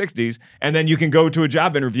movie in the 60s and then you can go to a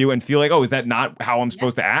job interview and feel like, oh, is that not how I'm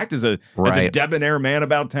supposed to act as a debonair man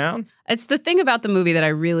about town? It's the thing about the movie that I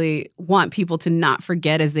really want people to not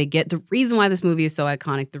forget as they get. The reason why this movie is so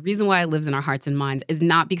iconic, the reason why it lives in our hearts and minds, is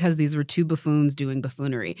not because these were two buffoons doing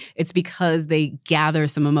buffoonery. It's because they gather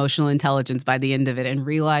some emotional intelligence by the end of it and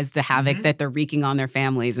realize the havoc that they're wreaking on their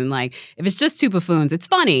families. And like, if it's just two buffoons, it's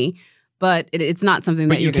funny, but it's not something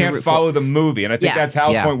but that you you're gonna can't root follow for. the movie. And I think that's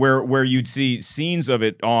Hal's Yeah. point where you'd see scenes of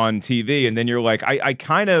it on TV, and then you're like,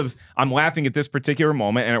 I'm laughing at this particular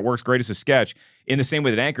moment, and it works great as a sketch in the same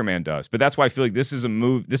way that Anchorman does. But that's why I feel like this is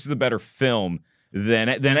a better film than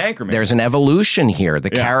Anchorman. There's an evolution here. The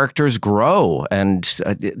characters grow, and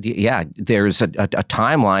there's a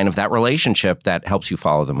timeline of that relationship that helps you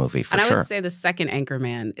follow the movie for and sure. I would say the second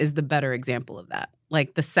Anchorman is the better example of that.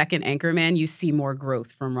 Like the second Anchorman, you see more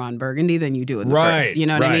growth from Ron Burgundy than you do in the first. You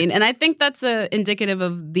know what I mean? And I think that's indicative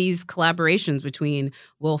of these collaborations between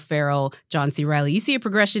Will Ferrell, John C. Reilly. You see a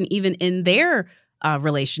progression even in their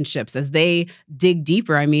relationships as they dig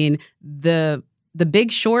deeper. I mean, the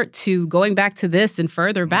Big Short to going back to this and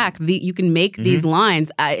further back, you can make these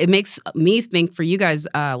lines. It makes me think for you guys,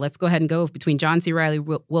 let's go ahead and go between John C. Reilly,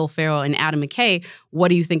 Will Ferrell, and Adam McKay. What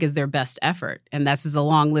do you think is their best effort? And this is a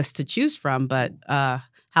long list to choose from, but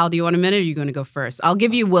Hal, do you want a minute or are you going to go first? I'll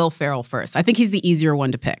give you Will Ferrell first. I think he's the easier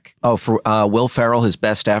one to pick. Oh, for Will Ferrell, his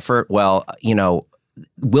best effort? Well,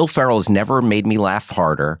 Will Ferrell has never made me laugh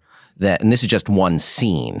harder and this is just one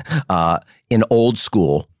scene, in Old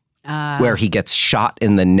School, where he gets shot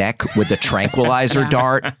in the neck with the tranquilizer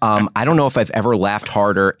dart. I don't know if I've ever laughed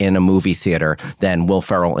harder in a movie theater than Will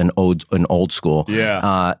Ferrell in Old School.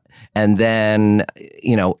 Yeah. And then,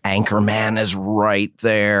 Anchorman is right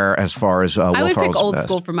there as far as Will Ferrell's I would pick Old best.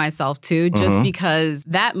 School for myself, too, just because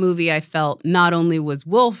that movie I felt not only was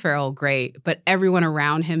Will Ferrell great, but everyone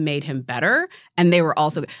around him made him better. And they were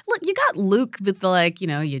also – look, you got Luke with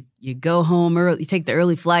the, you go home early, you take the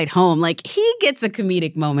early flight home. Like, he gets a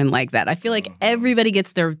comedic moment like that. I feel like everybody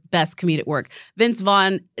gets their best comedic work. Vince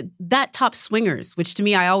Vaughn, that top Swingers, which to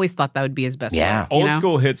me, I always thought that would be his best work. Old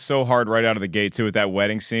School hits so hard right out of the gate, too, with that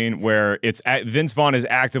wedding scene where Vince Vaughn is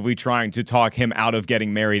actively trying to talk him out of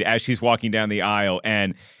getting married as she's walking down the aisle.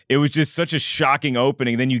 And it was just such a shocking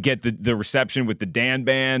opening. Then you get the reception with the Dan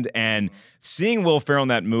Band and seeing Will Ferrell in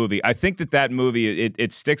that movie. I think that movie,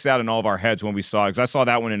 it sticks out in all of our heads when we saw it, because I saw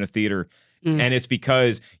that one in a theater. And it's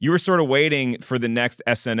because you were sort of waiting for the next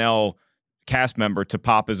SNL cast member to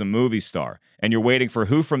pop as a movie star. And you're waiting for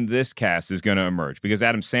who from this cast is going to emerge, because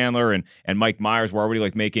Adam Sandler and Mike Myers were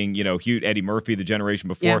already making, Hugh, Eddie Murphy the generation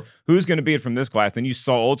before. Yeah. Who's going to be it from this class? Then you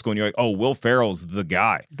saw Old School and you're like, oh, Will Ferrell's the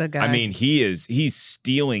guy. I mean, he's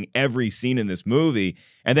stealing every scene in this movie.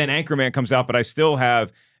 And then Anchorman comes out, but I still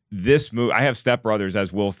have this movie. I have Step Brothers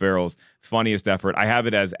as Will Ferrell's funniest effort. I have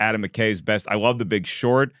it as Adam McKay's best. I love The Big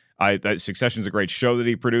Short. Succession's a great show that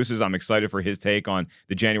he produces. I'm excited for his take on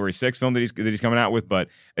the January 6th film that he's coming out with. But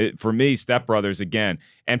for me, Step Brothers again,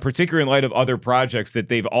 and particularly in light of other projects that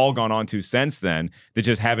they've all gone on to since then that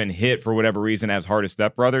just haven't hit for whatever reason as hard as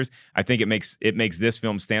Step Brothers, I think it makes this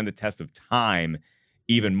film stand the test of time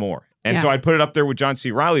even more. And so I'd put it up there with John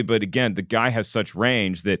C. Reilly. But again, the guy has such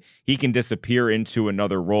range that he can disappear into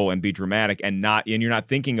another role and be dramatic and you're not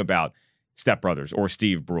thinking about Step Brothers or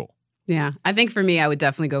Steve Brule. Yeah, I think for me, I would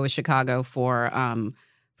definitely go with Chicago for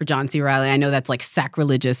John C. Reilly. I know that's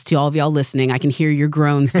sacrilegious to all of y'all listening. I can hear your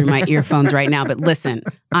groans through my earphones right now. But listen,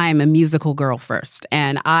 I'm a musical girl first,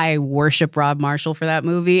 and I worship Rob Marshall for that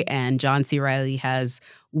movie. And John C. Reilly has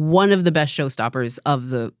one of the best showstoppers of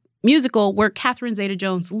the musical, where Catherine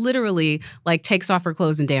Zeta-Jones literally takes off her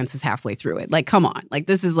clothes and dances halfway through it. Come on,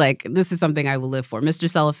 this is something I will live for. Mr.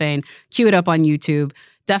 Cellophane, cue it up on YouTube.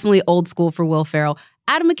 Definitely Old School for Will Ferrell.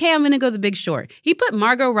 Adam McKay, I'm going to go The Big Short. He put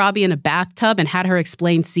Margot Robbie in a bathtub and had her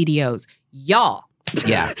explain CDOs. Y'all.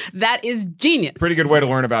 Yeah. That is genius. Pretty good way to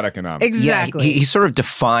learn about economics. Exactly. Yeah, he sort of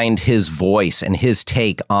defined his voice and his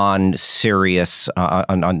take on serious,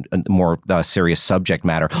 on more serious subject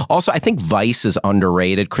matter. Also, I think Vice is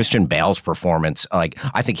underrated. Christian Bale's performance, I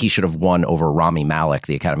think he should have won over Rami Malek,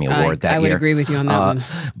 the Academy Award that year. I would agree with you on that one.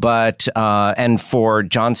 But, and for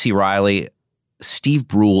John C. Reilly, Steve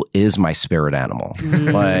Brule is my spirit animal.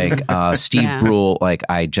 Steve Brule,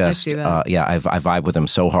 I just, I vibe with him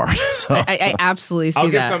so hard. So. I absolutely see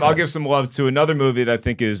that. I'll give some love to another movie that I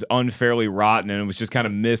think is unfairly rotten and it was just kind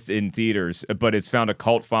of missed in theaters, but it's found a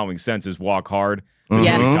cult following since, is Walk Hard.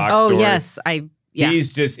 Yes. Oh, yes.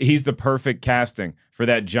 He's the perfect casting for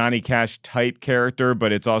that Johnny Cash type character,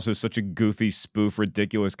 but it's also such a goofy, spoof,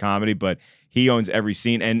 ridiculous comedy, but he owns every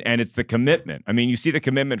scene, and it's the commitment. I mean, you see the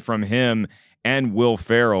commitment from him and Will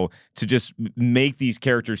Ferrell to just make these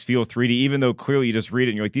characters feel 3D, even though clearly you just read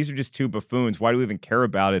it and you're like, these are just two buffoons. Why do we even care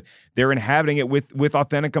about it? They're inhabiting it with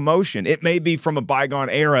authentic emotion. It may be from a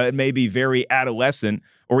bygone era. It may be very adolescent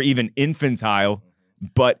or even infantile,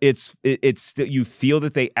 but it's still, you feel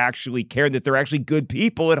that they actually care, that they're actually good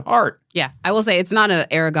people at heart. Yeah, I will say it's not an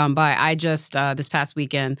era gone by. I just, this past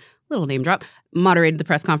weekend, little name drop, moderated the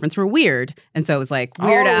press conference for Weird. And so it was like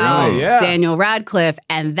Weird Al, really? Yeah. Daniel Radcliffe.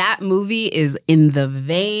 And that movie is in the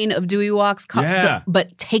vein of Dewey Walks,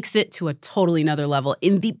 but takes it to a totally another level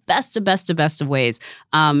in the best of ways.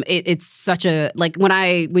 It's such a, like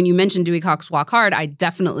when you mentioned Dewey Cox Walk Hard, I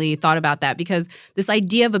definitely thought about that because this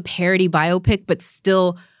idea of a parody biopic, but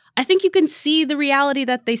still, I think you can see the reality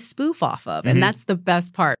that they spoof off of, and that's the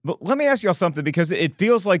best part. But let me ask y'all something, because it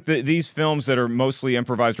feels like these films that are mostly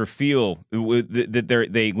improvised or feel that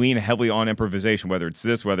they lean heavily on improvisation, whether it's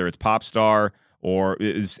this, whether it's Pop Star or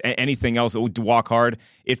is anything else that would Walk Hard.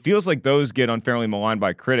 It feels like those get unfairly maligned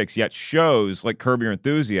by critics, yet shows like Curb Your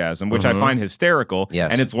Enthusiasm, which I find hysterical,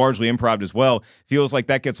 and it's largely improv as well, feels like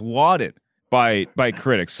that gets lauded by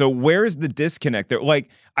critics. So where's the disconnect there? Like,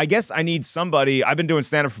 I guess I need somebody, I've been doing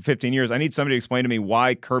stand-up for 15 years, I need somebody to explain to me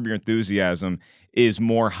why Curb Your Enthusiasm is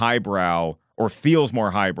more highbrow or feels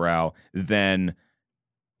more highbrow than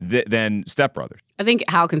Step Brothers. I think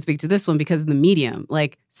Hal can speak to this one because of the medium.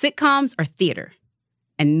 Like, sitcoms are theater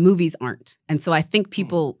and movies aren't. And so I think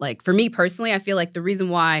people, like, for me personally, I feel like the reason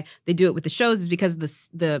why they do it with the shows is because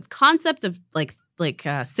the concept of like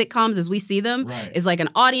sitcoms as we see them is like an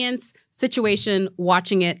audience situation,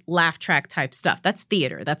 watching it, laugh track type stuff. That's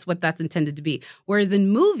theater. That's what that's intended to be. Whereas in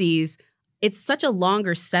movies, it's such a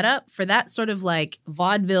longer setup for that sort of like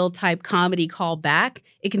vaudeville type comedy call back.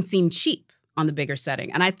 It can seem cheap on the bigger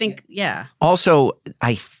setting. And I think, Also,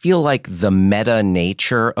 I feel like the meta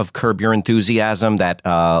nature of Curb Your Enthusiasm, that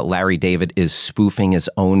Larry David is spoofing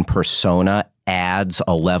his own persona, adds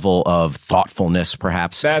a level of thoughtfulness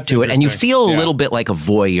perhaps to it. And you feel a little bit like a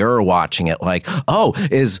voyeur watching it. Like, oh,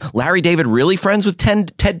 is Larry David really friends with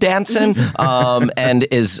Ted Danson? And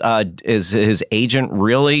is his agent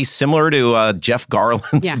really similar to Jeff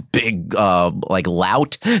Garland's big like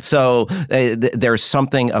lout? So there's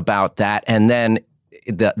something about that. And then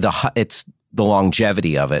it's the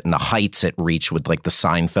longevity of it and the heights it reached with like the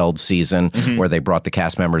Seinfeld season where they brought the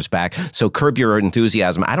cast members back. So Curb Your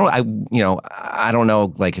Enthusiasm, I don't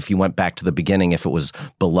know like if you went back to the beginning, if it was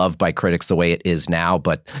beloved by critics the way it is now,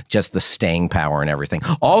 but just the staying power and everything.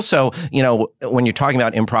 Also, when you're talking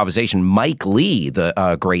about improvisation, Mike Leigh,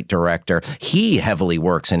 the great director, he heavily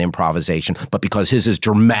works in improvisation, but because his is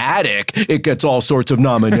dramatic, it gets all sorts of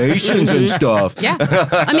nominations and stuff. Yeah.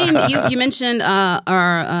 I mean, you mentioned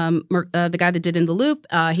the guy that did In the Loop.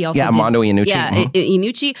 He also did Armando Iannucci. Yeah,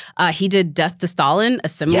 Iannucci. He did Death to Stalin, a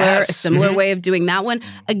similar way of doing that one.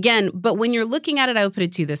 Again, but when you're looking at it, I would put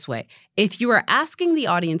it to you this way. If you are asking the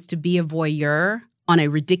audience to be a voyeur on a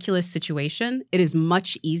ridiculous situation, it is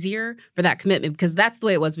much easier for that commitment because that's the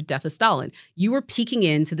way it was with Death to Stalin. You were peeking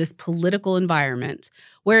into this political environment,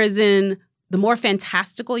 whereas in the more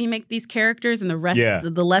fantastical you make these characters and the rest,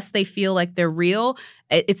 the less they feel like they're real.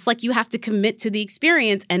 It's like you have to commit to the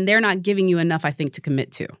experience and they're not giving you enough, I think, to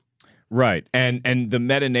commit to. Right. And the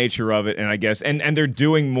meta nature of it, and I guess, and they're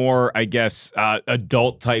doing more, I guess,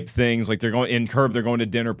 adult type things. Like they're going in Curb, they're going to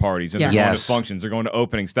dinner parties and they're going to functions, they're going to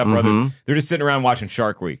openings. Step Brothers, they're just sitting around watching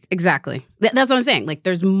Shark Week. Exactly. That's what I'm saying. Like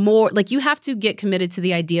there's more, like you have to get committed to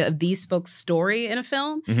the idea of these folks' story in a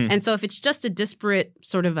film. And so if it's just a disparate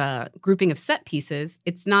sort of a grouping of set pieces,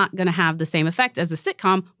 it's not going to have the same effect as a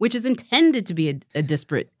sitcom, which is intended to be a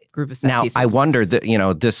disparate group of set pieces. I wonder that,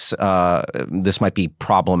 this might be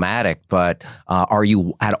problematic, but are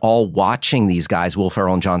you at all watching these guys, Will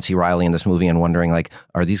Ferrell and John C. Reilly in this movie and wondering, like,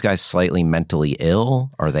 are these guys slightly mentally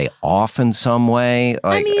ill? Are they off in some way?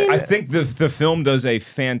 Like, I think the film does a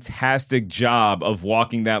fantastic job of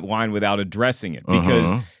walking that line without addressing it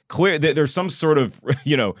because clear there's some sort of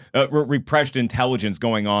repressed intelligence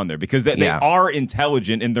going on there because they are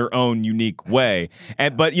intelligent in their own unique way.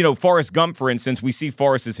 But Forrest Gump, for instance, we see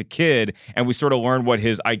Forrest as a kid and we sort of learn what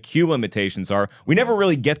his IQ limitations are. We never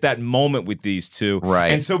really get that moment with these two,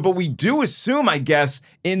 right? And so, but we do assume, I guess,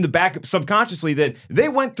 in the back subconsciously that they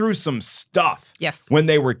went through some stuff. Yes. When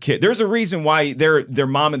they were kids, there's a reason why their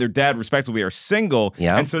mom and their dad respectively are single.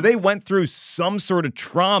 Yeah. And so they went through some sort of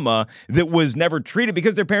trauma that was never treated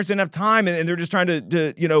because their parents didn't have time and they're just trying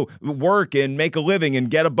to work and make a living and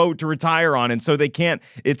get a boat to retire on. And so they can't,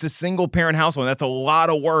 it's a single parent household. And that's a lot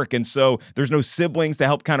of work. And so there's no siblings to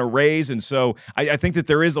help kind of raise. And so I think that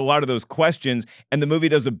there is a lot of those questions and the movie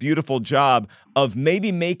does a beautiful job of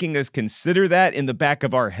maybe making us consider that in the back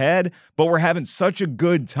of our head, but we're having such a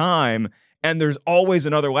good time. And there's always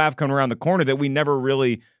another laugh coming around the corner that we never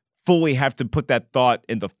really fully have to put that thought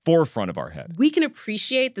in the forefront of our head. We can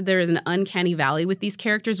appreciate that there is an uncanny valley with these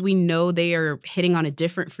characters. We know they are hitting on a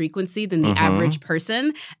different frequency than the average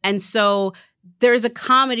person. And so there's a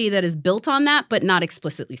comedy that is built on that, but not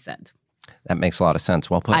explicitly said. That makes a lot of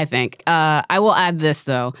sense. Well put. I think. I will add this,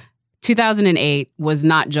 though. 2008 was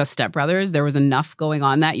not just Step Brothers. There was enough going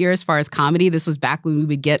on that year as far as comedy. This was back when we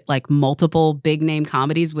would get like multiple big name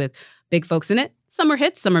comedies with big folks in it. Some are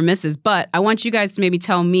hits, some are misses. But I want you guys to maybe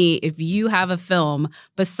tell me if you have a film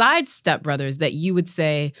besides Step Brothers that you would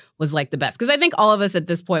say was like the best. Because I think all of us at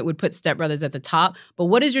this point would put Step Brothers at the top. But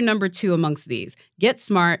what is your number 2 amongst these? Get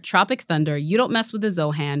Smart, Tropic Thunder, You Don't Mess with the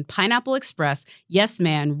Zohan, Pineapple Express, Yes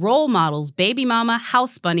Man, Role Models, Baby Mama,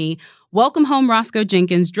 House Bunny, Welcome Home, Roscoe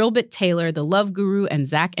Jenkins, Drillbit Taylor, The Love Guru, and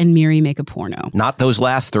Zach and Miri Make a Porno. Not those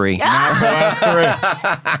last 3. Not the last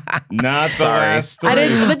 3. Not the last 3.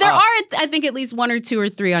 But there are, I think, at least 1 or 2 or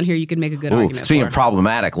 3 on here you could make a good argument speaking for. of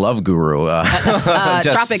problematic, Love Guru.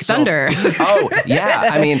 Tropic Thunder. Oh, yeah.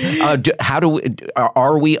 I mean,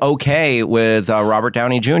 are we okay with Robert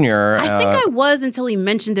Downey Jr.? I think I was until he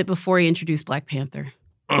mentioned it before he introduced Black Panther.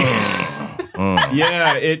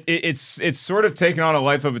 Yeah, it's sort of taken on a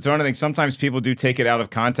life of its own. I think sometimes people do take it out of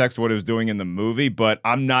context what it was doing in the movie, but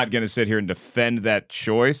I'm not going to sit here and defend that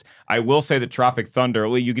choice. I will say that Tropic Thunder,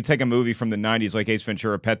 you could take a movie from the 90s like Ace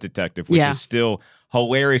Ventura: Pet Detective, which is still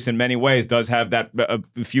hilarious in many ways, does have that a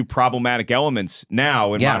few problematic elements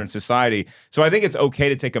now in modern society. So I think it's okay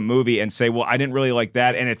to take a movie and say, well, I didn't really like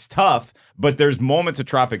that, and it's tough, but there's moments of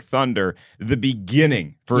Tropic Thunder. The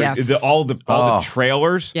beginning for all the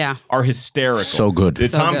trailers are hysterical. So good.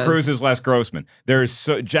 Tom Cruise is Les Grossman. There's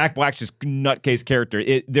Jack Black's just nutcase character.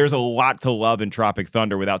 There's a lot to love in Tropic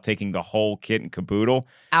Thunder without taking the whole kit and caboodle.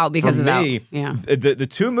 Out because for of me, that. Yeah. The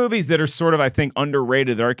 2 movies that are sort of, I think,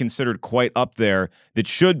 underrated, that are considered quite up there, that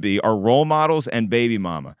should be, are Role Models and Baby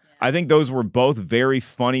Mama. I think those were both very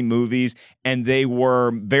funny movies, and they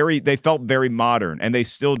felt very modern, and they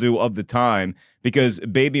still do of the time, because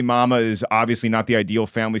Baby Mama is obviously not the ideal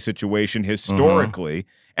family situation historically.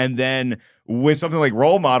 And then with something like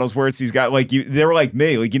Role Models, where it's these guys they were like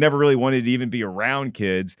me, like you never really wanted to even be around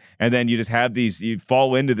kids, and then you just have you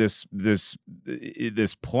fall into this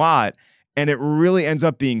plot. And it really ends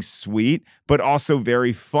up being sweet, but also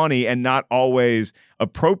very funny and not always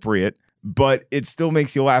appropriate, but it still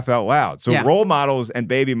makes you laugh out loud. So Role Models and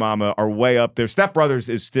Baby Mama are way up there. Step Brothers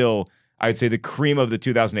is still, I'd say, the cream of the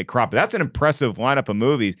 2008 crop. But that's an impressive lineup of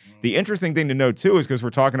movies. The interesting thing to note, too, is because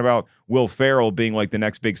we're talking about Will Ferrell being like the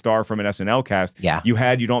next big star from an SNL cast. Yeah. You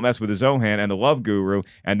had You Don't Mess with the Zohan and The Love Guru.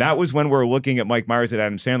 And that was when we're looking at Mike Myers and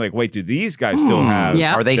Adam Sandler like, wait, do these guys still have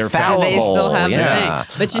Are they their fallible? Do they still have the Yeah.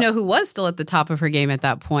 thing? But you know who was still at the top of her game at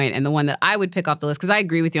that point, and the one that I would pick off the list, because I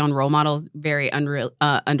agree with you on Role Models, very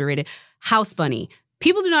underrated, House Bunny.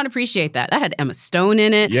 People do not appreciate that. That had Emma Stone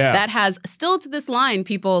in it. Yeah. That has, still to this line,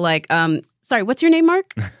 people like, sorry, what's your name,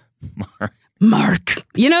 Mark? Mark.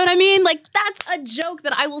 You know what I mean? Like, that's a joke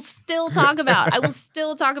that I will still talk about. I will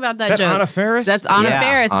still talk about that joke. Anna Faris? That's Anna Yeah,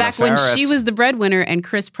 Faris, Anna back when Faris. she was the breadwinner and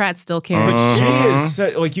Chris Pratt still cared. But she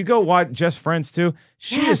is like, you go watch Just Friends too.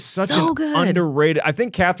 She is such so an good. underrated. I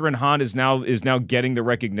think Catherine Hahn is now getting the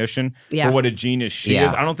recognition for what a genius she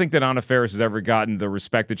is. I don't think that Anna Faris has ever gotten the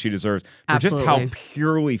respect that she deserves for just how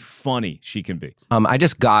purely funny she can be. I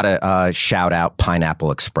just gotta shout out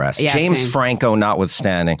Pineapple Express. Yeah, James same. Franco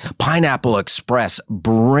notwithstanding, Pineapple Express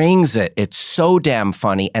brings it. It's so damn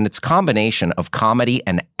funny, and it's a combination of comedy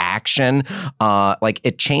and action. Like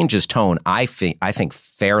it changes tone. I think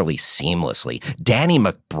fairly seamlessly. Danny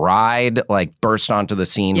McBride burst onto the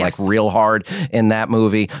scene real hard in that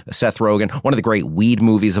movie. Seth Rogen, one of the great weed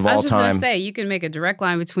movies of all time. I was just going to say, you can make a direct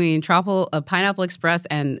line between Pineapple Express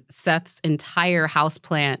and Seth's entire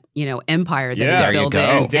houseplant, empire that he's there you building. go.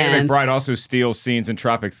 And Danny McBride also steals scenes in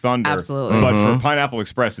Tropic Thunder. Absolutely. But for Pineapple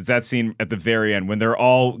Express, it's that scene at the very end when they're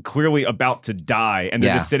all clearly about to die and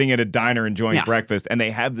they're just sitting at a diner enjoying breakfast, and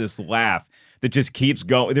they have this laugh that just keeps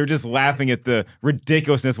going. They're just laughing at the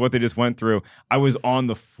ridiculousness of what they just went through. I was on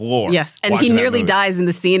the floor. Yes, and he nearly dies in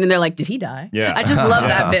the scene, and they're like, did he die? Yeah. I just love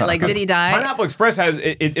that bit. Like, did he die? Pineapple Express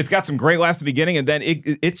it's got some great laughs at the beginning, and then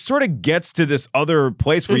it sort of gets to this other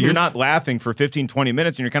place where you're not laughing for 15, 20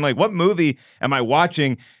 minutes, and you're kind of like, what movie am I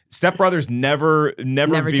watching? Step Brothers never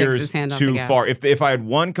takes veers his hand off too the gas. far. If I had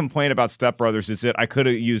one complaint about Step Brothers, it's that I could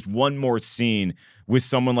have used one more scene with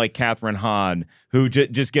someone like Catherine Hahn, who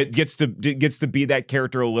just gets to be that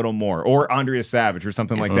character a little more, or Andrea Savage or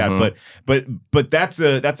something like that. But that's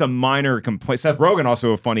a minor complaint. Seth Rogen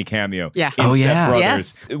also a funny cameo. Yeah. In Step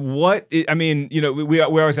Brothers. Yes. What I mean, we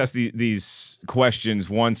always ask these questions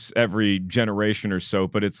once every generation or so,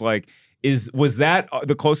 but it's like, was that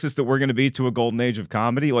the closest that we're going to be to a golden age of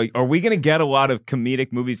comedy? Like, are we going to get a lot of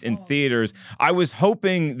comedic movies in theaters? I was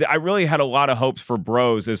hoping that I really had a lot of hopes for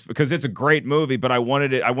Bros, because it's a great movie, but I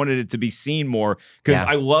wanted it to be seen more, because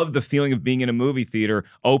I love the feeling of being in a movie theater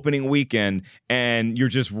opening weekend and you're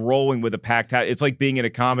just rolling with a packed house. It's like being in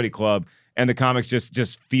a comedy club and the comics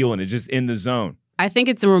just feeling it, just in the zone. I think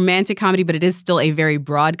it's a romantic comedy, but it is still a very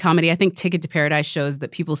broad comedy. I think Ticket to Paradise shows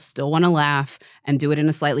that people still want to laugh and do it in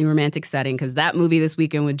a slightly romantic setting, because that movie this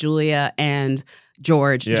weekend with Julia and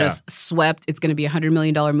George just swept. It's going to be $100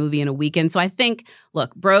 million movie in a weekend. So I think,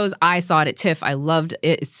 look, Bros, I saw it at TIFF. I loved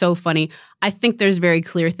it. It's so funny. I think there's very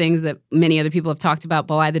clear things that many other people have talked about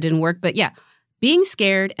why that didn't work. But yeah, being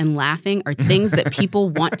scared and laughing are things that people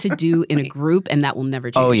want to do in a group, and that will never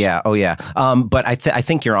change. Oh yeah. But I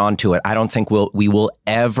think you're onto it. I don't think we will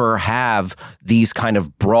ever have these kind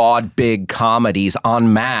of broad, big comedies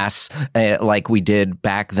en masse like we did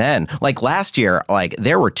back then. Like last year, like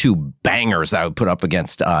there were two bangers that I would put up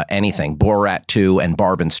against anything: Borat 2 and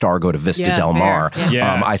Barb and Star Go to Vista Del Mar.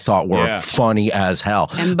 Yeah. I thought were funny as hell,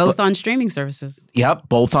 and both on streaming services. Yep,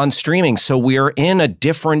 both on streaming. So we're in a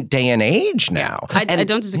different day and age now. I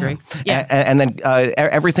don't disagree. Yeah. And then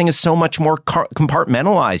everything is so much more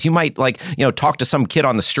compartmentalized. You might talk to some kid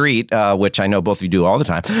on the street, which I know both of you do all the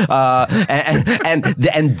time. And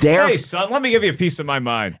their hey son, let me give you a piece of my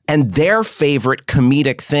mind. And their favorite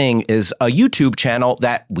comedic thing is a YouTube channel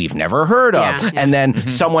that we've never heard of. Yeah. And then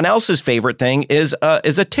someone else's favorite thing is a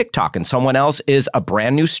TikTok, and someone else is a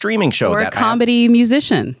brand new streaming show or a comedy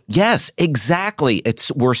musician. Yes, exactly.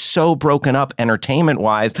 We're so broken up entertainment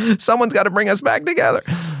wise. Someone's got to bring us back together.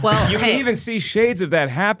 Well, you can even see shades of that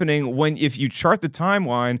happening if you chart the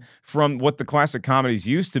timeline from what the classic comedies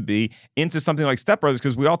used to be into something like Step Brothers,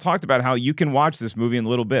 because we all talked about how you can watch this movie in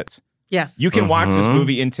little bits. Yes. You can watch this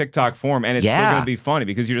movie in TikTok form, and it's still going to be funny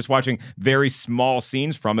because you're just watching very small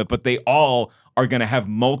scenes from it, but they all are going to have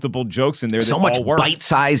multiple jokes in there that so much all work.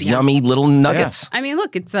 Bite-sized, yummy little nuggets. I mean,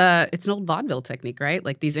 look, it's an old vaudeville technique, right?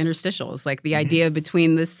 Like these interstitials, like the idea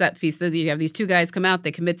between this set piece, you have these two guys come out,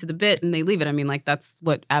 they commit to the bit, and they leave it. I mean, like that's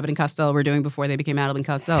what Abbott and Costello were doing before they became Abbott and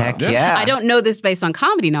Costello. Heck yeah. I don't know this based on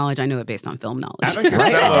comedy knowledge. I know it based on film knowledge. Abbott and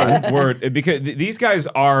Costello were, because these guys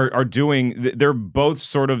are doing. They're both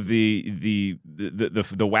sort of the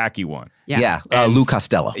wacky one. Yeah. Lou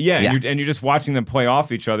Costello. Yeah. And you're just watching them play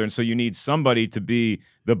off each other, and so you need somebody to be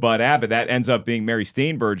the Bud Abbott. That ends up being Mary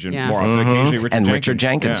Steenburgen more often, occasionally Richard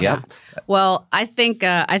Jenkins. Yeah. Well, I think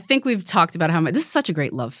we've talked about how much this is such a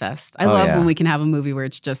great love fest. I love when we can have a movie where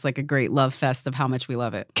it's just like a great love fest of how much we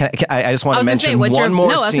love it. I just want to mention one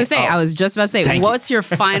more scene. No, I was going to say, I was just about to say, what's your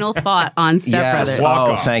final thought on Step Brothers?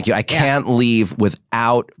 Thank you. I can't leave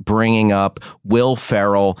without bringing up Will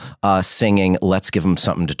Ferrell singing "Let's Give Him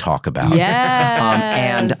Something to Talk About." Yes.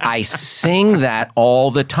 And I sing that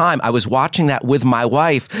all the time. I was watching that with my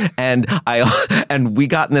wife, and we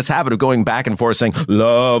got in this habit of going back and forth saying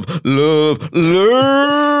 "love, love,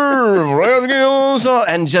 love,"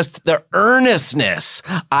 and just the earnestness.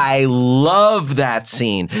 I love that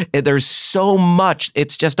scene. There's so much.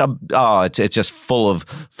 It's just it's just full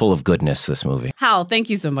of goodness. This movie. Hal, thank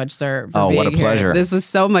you so much, sir. What a pleasure. Here. This was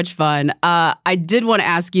so much fun. I did want to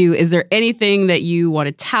ask you: is there anything that you want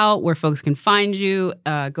to tout where folks can find you?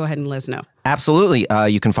 Go ahead and let us know. Absolutely.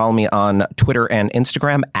 You can follow me on Twitter and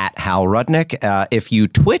Instagram at Hal Rudnick. If you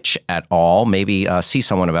Twitch at all, maybe see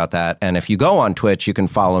someone about that. And if you go on Twitch, you can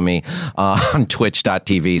follow me on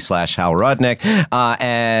twitch.tv/Hal Rudnick.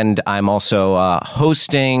 And I'm also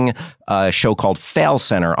hosting a show called Fail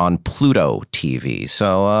Center on Pluto TV.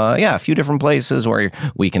 So, a few different places where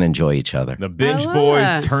we can enjoy each other. The Binge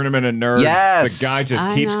Boys Tournament of Nerds. Yes. The guy just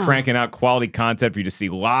keeps cranking out quality content for you to see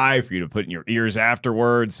live, for you to put in your ears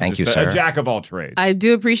afterwards. Thank you, sir. sir. A jack of all trades. I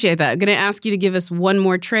do appreciate that. I'm going to ask you to give us one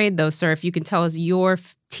more trade, though, sir. If you can tell us your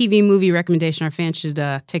TV movie recommendation our fans should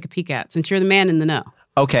take a peek at, since you're the man in the know.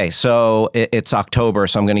 Okay, so it's October,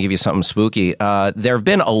 so I'm going to give you something spooky. There have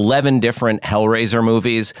been 11 different Hellraiser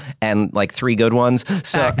movies and like 3 good ones.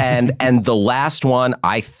 So and the last one,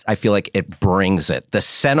 I feel like it brings it. The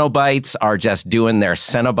Cenobites are just doing their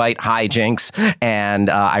Cenobite hijinks, and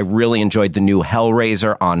I really enjoyed the new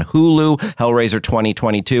Hellraiser on Hulu, Hellraiser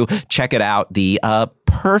 2022. Check it out. The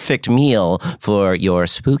perfect meal for your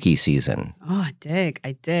spooky season. Oh, I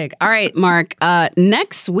dig. All right, Mark,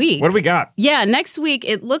 next week. What do we got? Yeah, next week,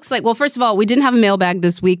 it looks like, well, first of all, we didn't have a mailbag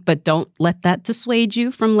this week, but don't let that dissuade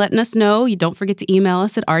you from letting us know. You don't forget to email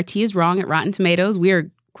us at RTisWrong@Rotten Tomatoes. We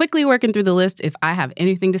are quickly working through the list if I have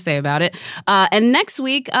anything to say about it. And next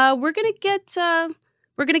week, we're gonna get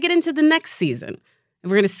into the next season.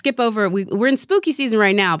 We're gonna skip over. We're in spooky season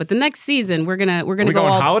right now, but the next season we're gonna Are we go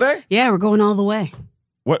going holiday? Yeah, we're going all the way.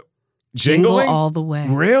 What? Jingle Jingling? all the way.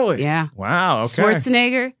 Really? Yeah. Wow. Okay.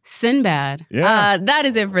 Schwarzenegger, Sinbad. Yeah. That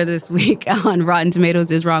is it for this week on Rotten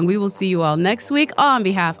Tomatoes is Wrong. We will see you all next week. On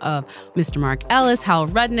behalf of Mr. Mark Ellis, Hal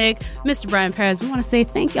Rudnick, Mr. Brian Perez, we want to say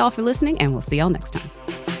thank y'all for listening, and we'll see y'all next time.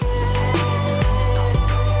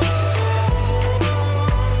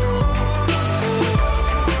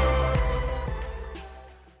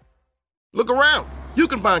 Look around. You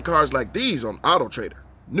can find cars like these on AutoTrader.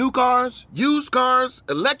 New cars, used cars,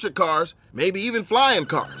 electric cars, maybe even flying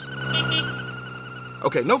cars.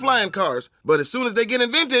 Okay, no flying cars, but as soon as they get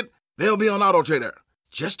invented, they'll be on AutoTrader.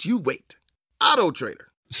 Just you wait. AutoTrader.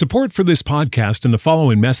 Support for this podcast and the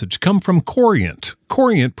following message come from Corient.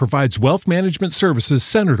 Corient provides wealth management services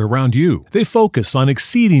centered around you. They focus on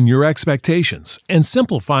exceeding your expectations and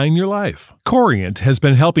simplifying your life. Corient has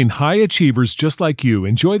been helping high achievers just like you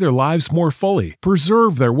enjoy their lives more fully,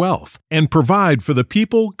 preserve their wealth, and provide for the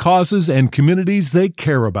people, causes, and communities they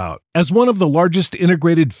care about. As one of the largest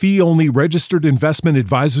integrated fee-only registered investment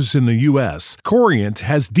advisors in the U.S., Corient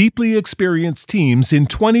has deeply experienced teams in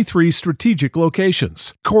 23 strategic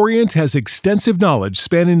locations. Corient has extensive knowledge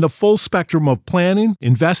spanning the full spectrum of planning,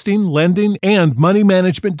 investing, lending, and money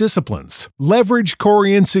management disciplines. Leverage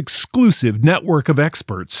Corient's exclusive network of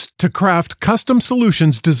experts to craft custom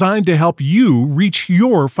solutions designed to help you reach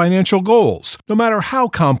your financial goals, no matter how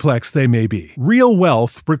complex they may be. Real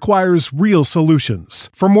wealth requires real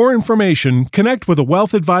solutions. For more information, connect with a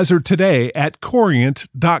wealth advisor today at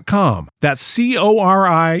Corient.com. That's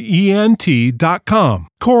Corient.com.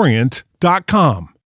 Corient.com.